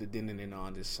bodied the Din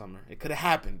on this summer. It could have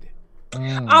happened.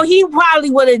 Oh, he probably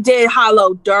would have did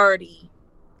Hollow dirty.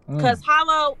 Because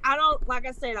Hollow, I don't, like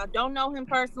I said, I don't know him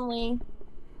personally.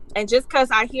 And just because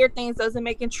I hear things doesn't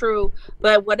make it true.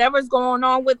 But whatever's going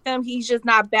on with him, he's just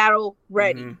not battle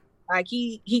ready. Like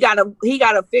he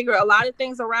gotta figure a lot of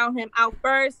things around him out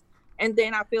first. And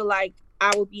then I feel like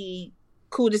I would be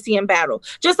cool to see him battle.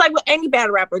 Just like with any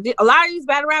battle rapper. A lot of these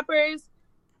battle rappers,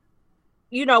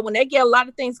 you know, when they get a lot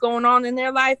of things going on in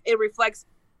their life, it reflects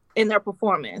in their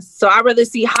performance. So I'd rather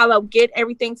see Hollow get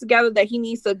everything together that he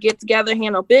needs to get together,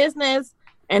 handle business,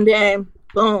 and then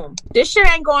boom. This shit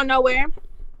ain't going nowhere.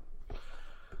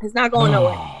 It's not going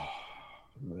nowhere.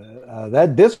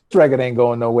 That disc record ain't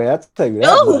going nowhere. I tell you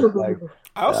that. Like,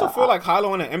 I also feel like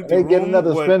Hollow in an empty room. They get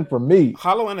another spin from me.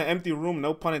 Hollow in an empty room,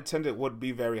 no pun intended, would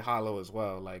be very hollow as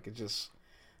well. Like it just,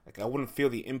 like I wouldn't feel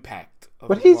the impact.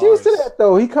 But he's used to that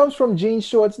though. He comes from Gene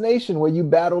Shorts Nation, where you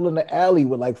battle in the alley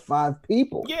with like 5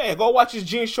 people. Yeah, go watch his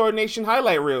Gene Short Nation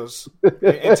highlight reels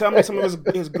and tell me some of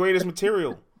his greatest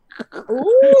material.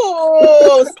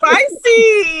 Ooh,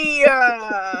 spicy!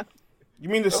 You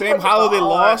mean the same Hollow they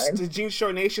lost to Gene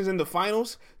Short Nations in the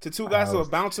finals to 2 guys that were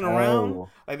bouncing around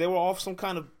like they were off some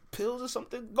kind of pills or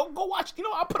something? Go watch. You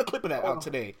know, I'll put a clip of that out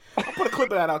today.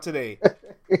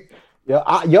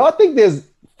 Y'all think there's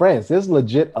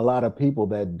legit a lot of people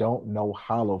that don't know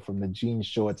Hollow from the Gene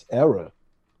Shorts era.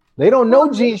 They don't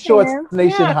know Gene Shorts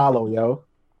Nation Hollow, yo.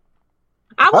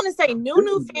 I want to say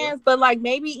new fans, but like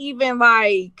maybe even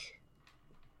like.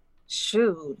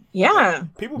 Shoot, yeah.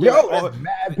 People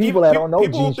mad people that don't know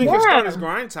people Gene think Short. his start is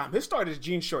grind time. His start is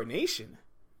Gene Short Nation.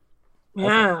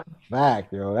 Yeah.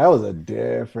 Fact, yo. That was a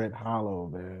different Hollow,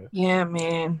 man. Yeah,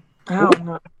 man. I don't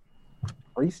know.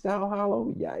 Freestyle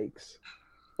Hollow? Yikes.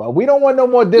 But we don't want no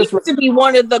more diss. He used to be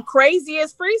one of the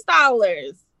craziest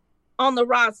freestylers on the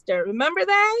roster. Remember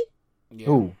that? Yeah.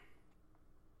 Who?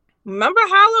 Remember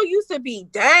Hollow used to be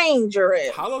dangerous.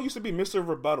 Hollow used to be Mr.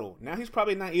 Rebuttal. Now he's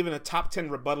probably not even a top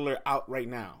 10 rebuttaler out right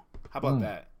now. How about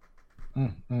that?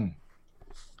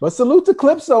 But salute to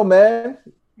Clipso, man.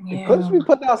 Yeah. Clips be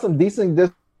putting out some decent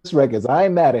diss records. I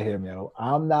ain't mad at him, yo.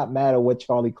 I'm not mad at what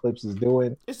Charlie Clips is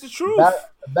doing. It's the truth.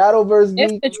 Battle versus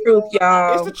It's the truth,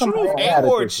 y'all. It's the truth.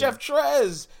 A-Ward, Chef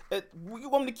Trez. You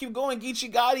want me to keep going?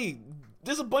 Geechee Gotti.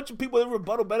 There's a bunch of people that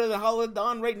rebuttal better than Hollow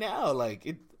Don right now. Like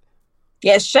it.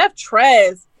 Yeah, Chef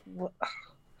Trez.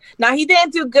 Now he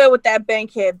didn't do good with that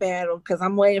Bankhead battle because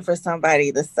I'm waiting for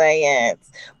somebody to say it.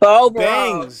 But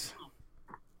overall, Bangs.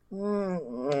 You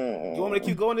want me to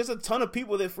keep going? There's a ton of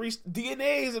people that free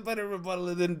DNA is a better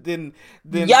rebuttaler than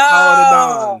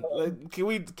Hollow Don. Like, can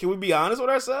we be honest with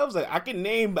ourselves? Like I can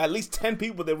name at least 10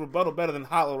 people that rebuttal better than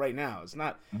Hollow right now. It's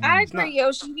not. I agree,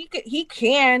 Yoshi. He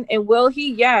can and will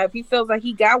he? Yeah, if he feels like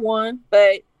he got one,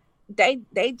 but they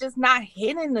just not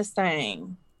hitting the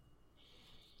same.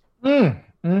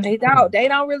 They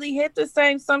don't really hit the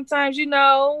same sometimes, you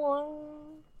know.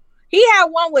 He had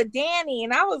one with Danny,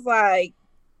 and I was like,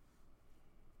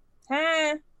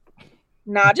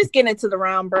 nah, just get into the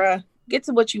round, bruh. Get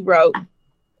to what you wrote.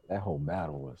 That whole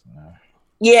battle was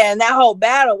Yeah, and that whole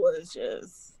battle was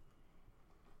just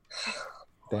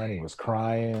Danny was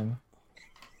crying.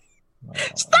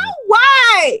 Stop!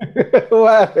 Why?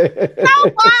 Why?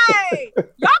 Stop! Why?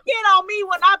 Y'all get on me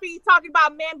when I be talking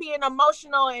about men being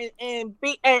emotional and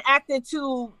acting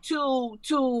too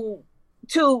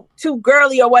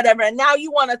girly or whatever, and now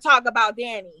you want to talk about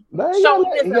Danny. Show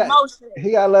his emotion.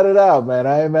 He gotta let it out, man.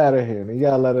 I ain't mad at him. He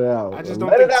gotta let it out. I just don't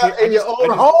let it out in your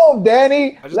own home,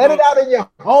 Danny. Let it out in your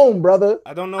home, brother.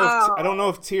 I don't know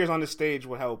if tears on the stage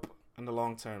would help in the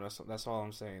long term. That's all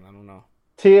I'm saying. I don't know.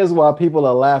 Tears while people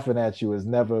are laughing at you is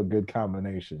never a good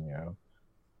combination, yo.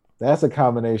 That's a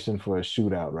combination for a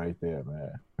shootout right there,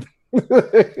 man.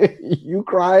 You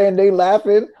crying, they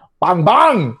laughing, bang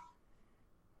bang.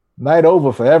 Night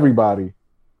over for everybody.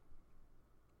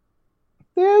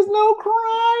 There's no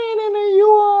crying in the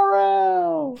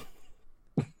URL.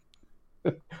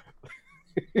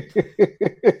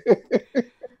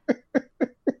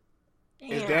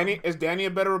 Is Danny a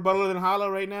better rebuttaler than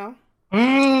Hollow right now?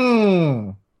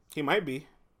 He might be.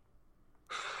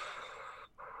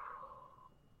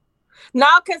 No,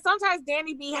 because sometimes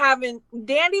Danny be having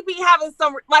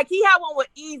some, like he had one with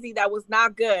Easy that was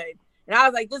not good. And I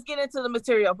was like, just get into the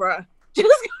material, bro.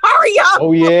 Just hurry up.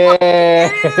 Oh, yeah.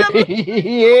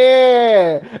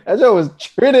 Yeah. That shit was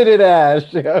Trinidad ass.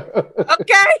 Okay.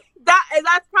 That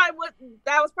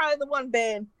was probably the one,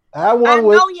 Ben. That one I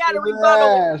know he had a rebuttal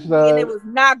and it was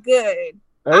not good.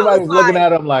 Everybody's looking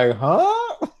at him like,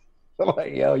 huh? I'm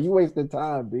like, yo, you wasted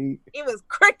time, B. It was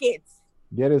crickets.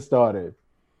 Get it started.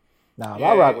 Nah,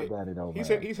 I rock with Danny though, man.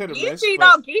 He's hit a miss.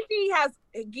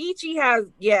 Geechee has,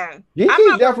 yeah.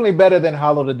 Geechee's definitely better than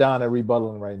Hollow the Don at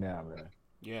rebuttaling right now, man.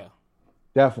 Yeah.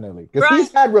 Definitely. Because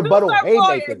he's had rebuttal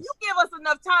haymakers. If you give us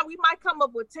enough time, we might come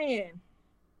up with 10.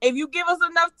 If you give us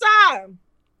enough time,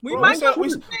 we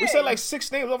said like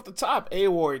 6 names off the top.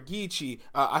 A-Ward, Geechee.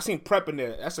 I seen Prep in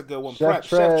there. That's a good one. Chef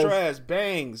Prep, Chef Trez,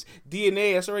 Bangs,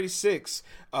 DNA. That's already 6.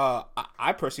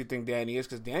 I personally think Danny is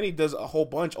because Danny does a whole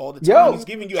bunch all the time. He's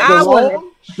giving you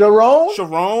Sharon.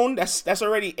 That's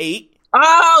already 8.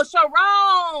 Oh,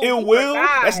 Sharon. Ill Will.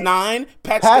 That's 9.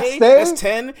 Pat Stay. That's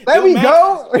 10. There we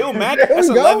go. Ill Mac. That's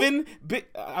 11.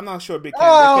 I'm not sure. Big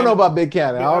Cannon. I don't know about Big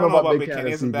Cannon. I don't know about Big Cannon.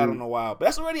 He hasn't battled in a while, but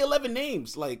that's already 11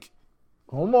 names. Like,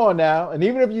 come on now. And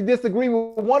even if you disagree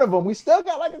with one of them, we still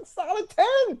got like a solid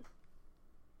 10.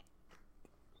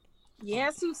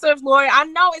 Yes, who serves Lori? I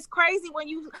know it's crazy when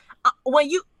you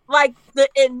like the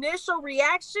initial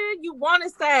reaction, you want to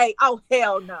say, "Oh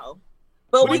hell no."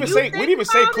 But we didn't even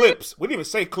say clips. We didn't even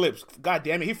say clips. God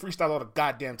damn it, he freestyled all the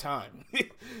goddamn time.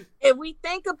 If we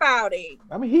think about it,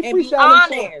 I mean, he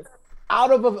freestyled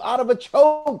out of a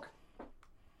choke.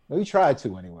 Well, he tried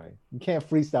to anyway. You can't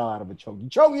freestyle out of a choke. You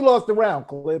choke, you lost the round,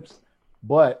 Clips.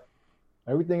 But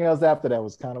everything else after that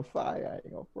was kind of fire. I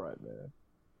ain't gonna front, man.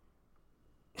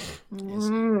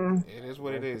 It is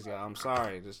what it is, y'all. I'm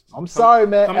sorry. I'm sorry,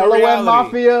 man. LOM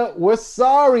Mafia, we're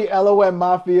sorry, LOM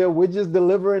Mafia. We're just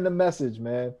delivering the message,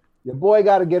 man. Your boy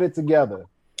got to get it together.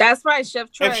 That's right, Chef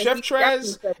Trez. If Chef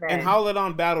Trez and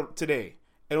Howlett battled today,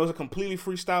 and it was a completely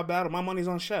freestyle battle, my money's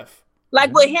on Chef.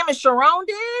 Like what him and Sharon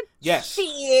did? Yes.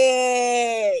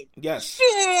 Shit. Yes. Shit.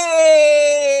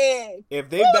 If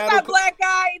they Who was battle that black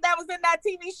guy that was in that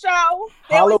TV show?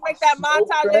 They always make that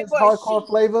montage. Hardcore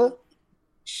Flavor.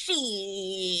 Shit.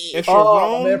 If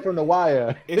Sharon, man from The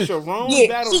Wire. If Sharon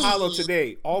battled Hollow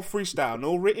today, all freestyle,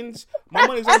 no writtens, my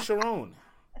money's on Sharon.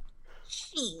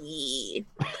 Shit.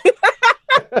 Boy,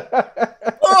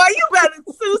 you better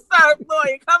sue Sir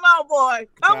Floyd. Come on, boy.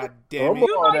 God damn it.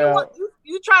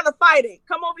 You trying to fight it.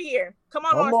 Come over here. Come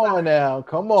on side. Now.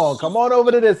 Come on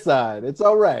over to this side. It's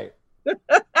all right.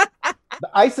 The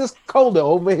ice is colder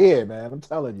over here, man. I'm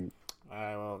telling you. All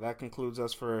right, well, that concludes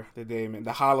us for the day, man.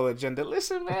 The Hollow agenda.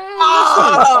 Listen, man.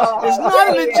 It's not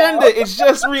an agenda. It's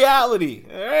just reality.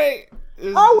 All right?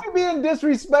 Are we being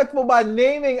disrespectful by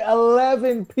naming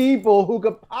 11 people who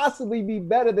could possibly be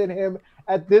better than him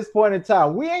at this point in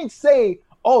time? We ain't say,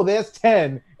 oh, there's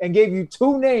 10 and gave you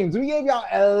 2 names. We gave y'all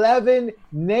 11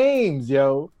 names,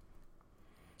 yo.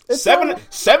 Seven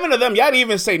of them y'all didn't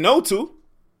even say no to.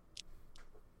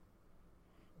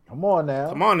 Come on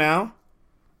now.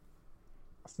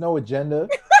 It's no agenda.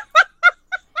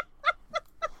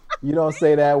 You don't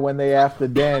say that when they after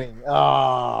Danny.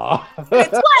 Oh.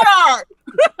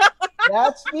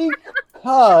 That's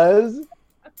because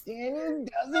Danny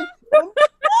doesn't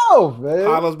know, man.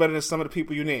 Hollow's better than some of the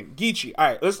people you named. Geechee. All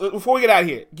right, before we get out of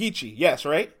here, Geechee, yes,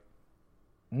 right?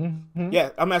 Mm-hmm. Yeah,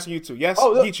 I'm asking you too. Yes,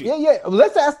 Geechee. Yeah.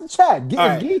 Let's ask the chat.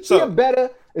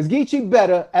 Is Geechee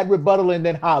better at rebuttaling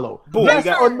than Hollow? Boom, yes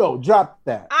or no? Drop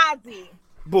that. Ozzy.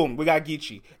 Boom, we got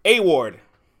Geechee. A-Ward.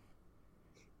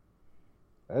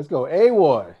 Let's go.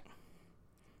 A-Ward.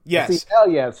 Yes. Hell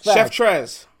yes. Chef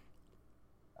Trez.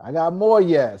 I got more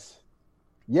yes.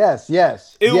 Yes.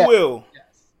 Ill Will.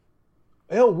 Yes.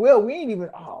 Ill Will. We ain't even.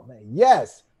 Oh man.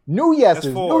 Yes. New yeses.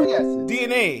 That's 4. New yeses.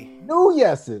 DNA. New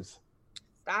yeses.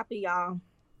 Stop it, y'all.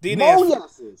 DNA. No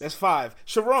yeses. That's 5.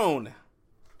 Sharon.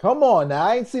 Come on now.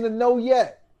 I ain't seen a no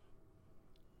yet.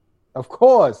 Of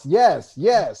course. Yes.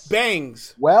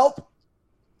 Bangs. Well,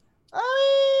 man,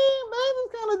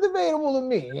 it's kind of debatable to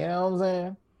me. You know what I'm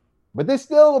saying? But there's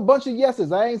still a bunch of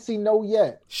yeses. I ain't seen no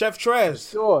yet. Chef Trez.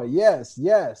 Sure.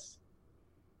 Yes.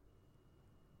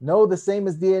 No, the same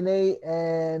as DNA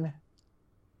and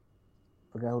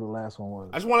forgot who the last one was.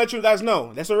 I just want to let you guys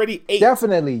know that's already 8.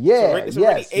 Definitely, yeah. It's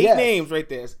already 8 names right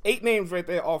there. It's 8 names right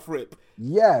there off rip.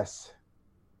 Yes.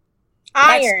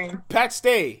 Iron. Pat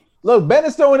Stay. Look, Ben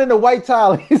is throwing in the white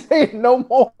towel. He's saying no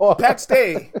more. Pat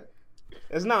Stay.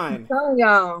 That's 9. Tell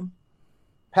y'all.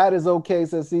 Pat is okay,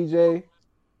 says CJ.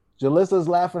 Jalissa's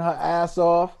laughing her ass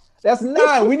off. That's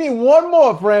 9. We need one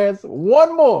more, friends.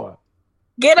 One more.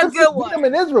 Get a good one. Get him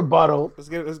in his rebuttal. Let's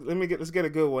get a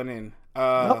good one in.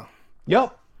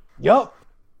 Yup.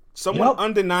 Someone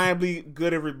undeniably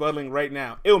good at rebuttaling right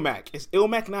now. Ilmac. Is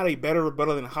Ilmac not a better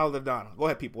rebuttaler than Howlett? Go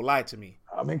ahead, people. Lie to me.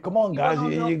 I mean, come on, guys.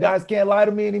 You guys can't lie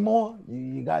to me anymore.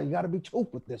 You got to be truth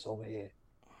with this over here.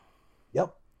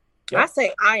 Yep. I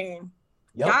say Iron.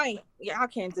 Yep. Y'all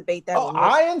can't debate that.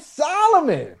 Iron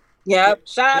Solomon. Yep.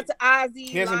 Shout out to Ozzy.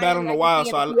 He hasn't battled in a while,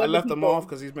 so I left him off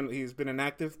because he's been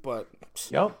inactive. But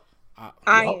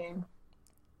Iron.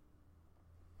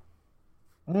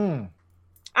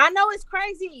 I know it's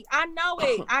crazy. I know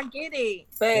it. I get it.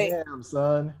 But damn,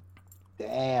 son.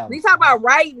 Damn. We talk about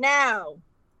right now.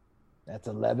 That's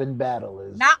 11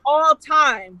 battles. Not all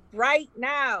time. Right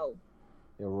now.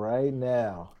 Right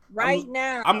now. Right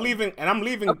now. I'm leaving, and I'm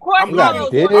leaving. Of course,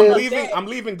 I'm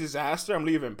leaving Disaster. I'm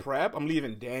leaving Prep. I'm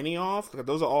leaving Danny off because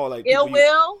those are all like Ill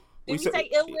Will. Did we say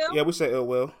Ill Will? Yeah, we said Ill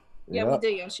Will. Yeah, we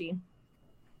did, Yoshi.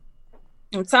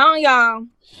 I'm telling y'all.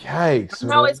 Yikes! I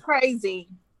know it's crazy.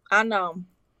 I know,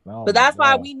 but that's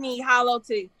why we need Hollow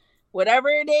to, whatever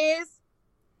it is.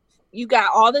 You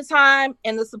got all the time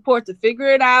and the support to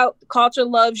figure it out. The culture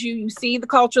loves you. You see the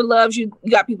culture loves you.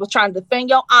 You got people trying to defend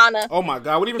your honor. Oh my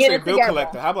God! What do you even say, Bill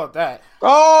Collector? How about that?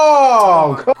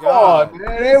 Oh come on,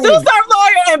 man! Two-star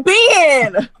lawyer and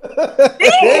Ben.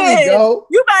 There you go.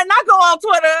 You better not go on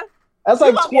Twitter. That's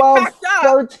like 12,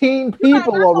 13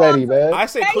 people already, man. I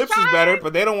say Clips is better,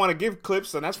 but they don't want to give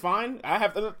Clips, and that's fine. I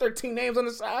have 13 names on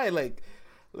the side. Like,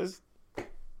 let's.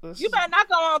 You better not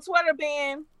go on Twitter,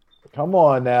 Ben. Come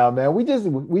on now, man. We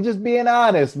just being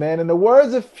honest, man. In the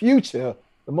words of Future,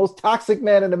 the most toxic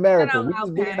man in America, we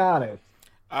just being honest.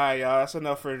 All right, y'all. That's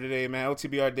enough for today, man.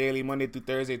 LTBR Daily, Monday through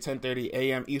Thursday, 10:30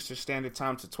 a.m. Eastern Standard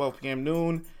Time to 12 p.m.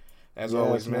 noon. As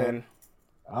always, man.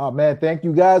 Oh, man. Thank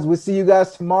you, guys. We'll see you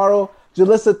guys tomorrow.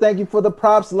 Jalissa, thank you for the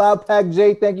props. Loud Pack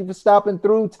J, thank you for stopping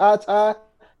through. Tata,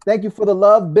 thank you for the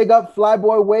love. Big up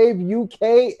Flyboy Wave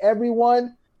UK,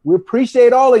 everyone. We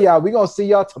appreciate all of y'all. We're going to see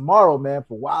y'all tomorrow, man,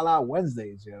 for Wild Out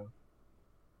Wednesdays, yo.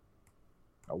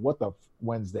 What the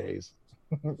Wednesdays?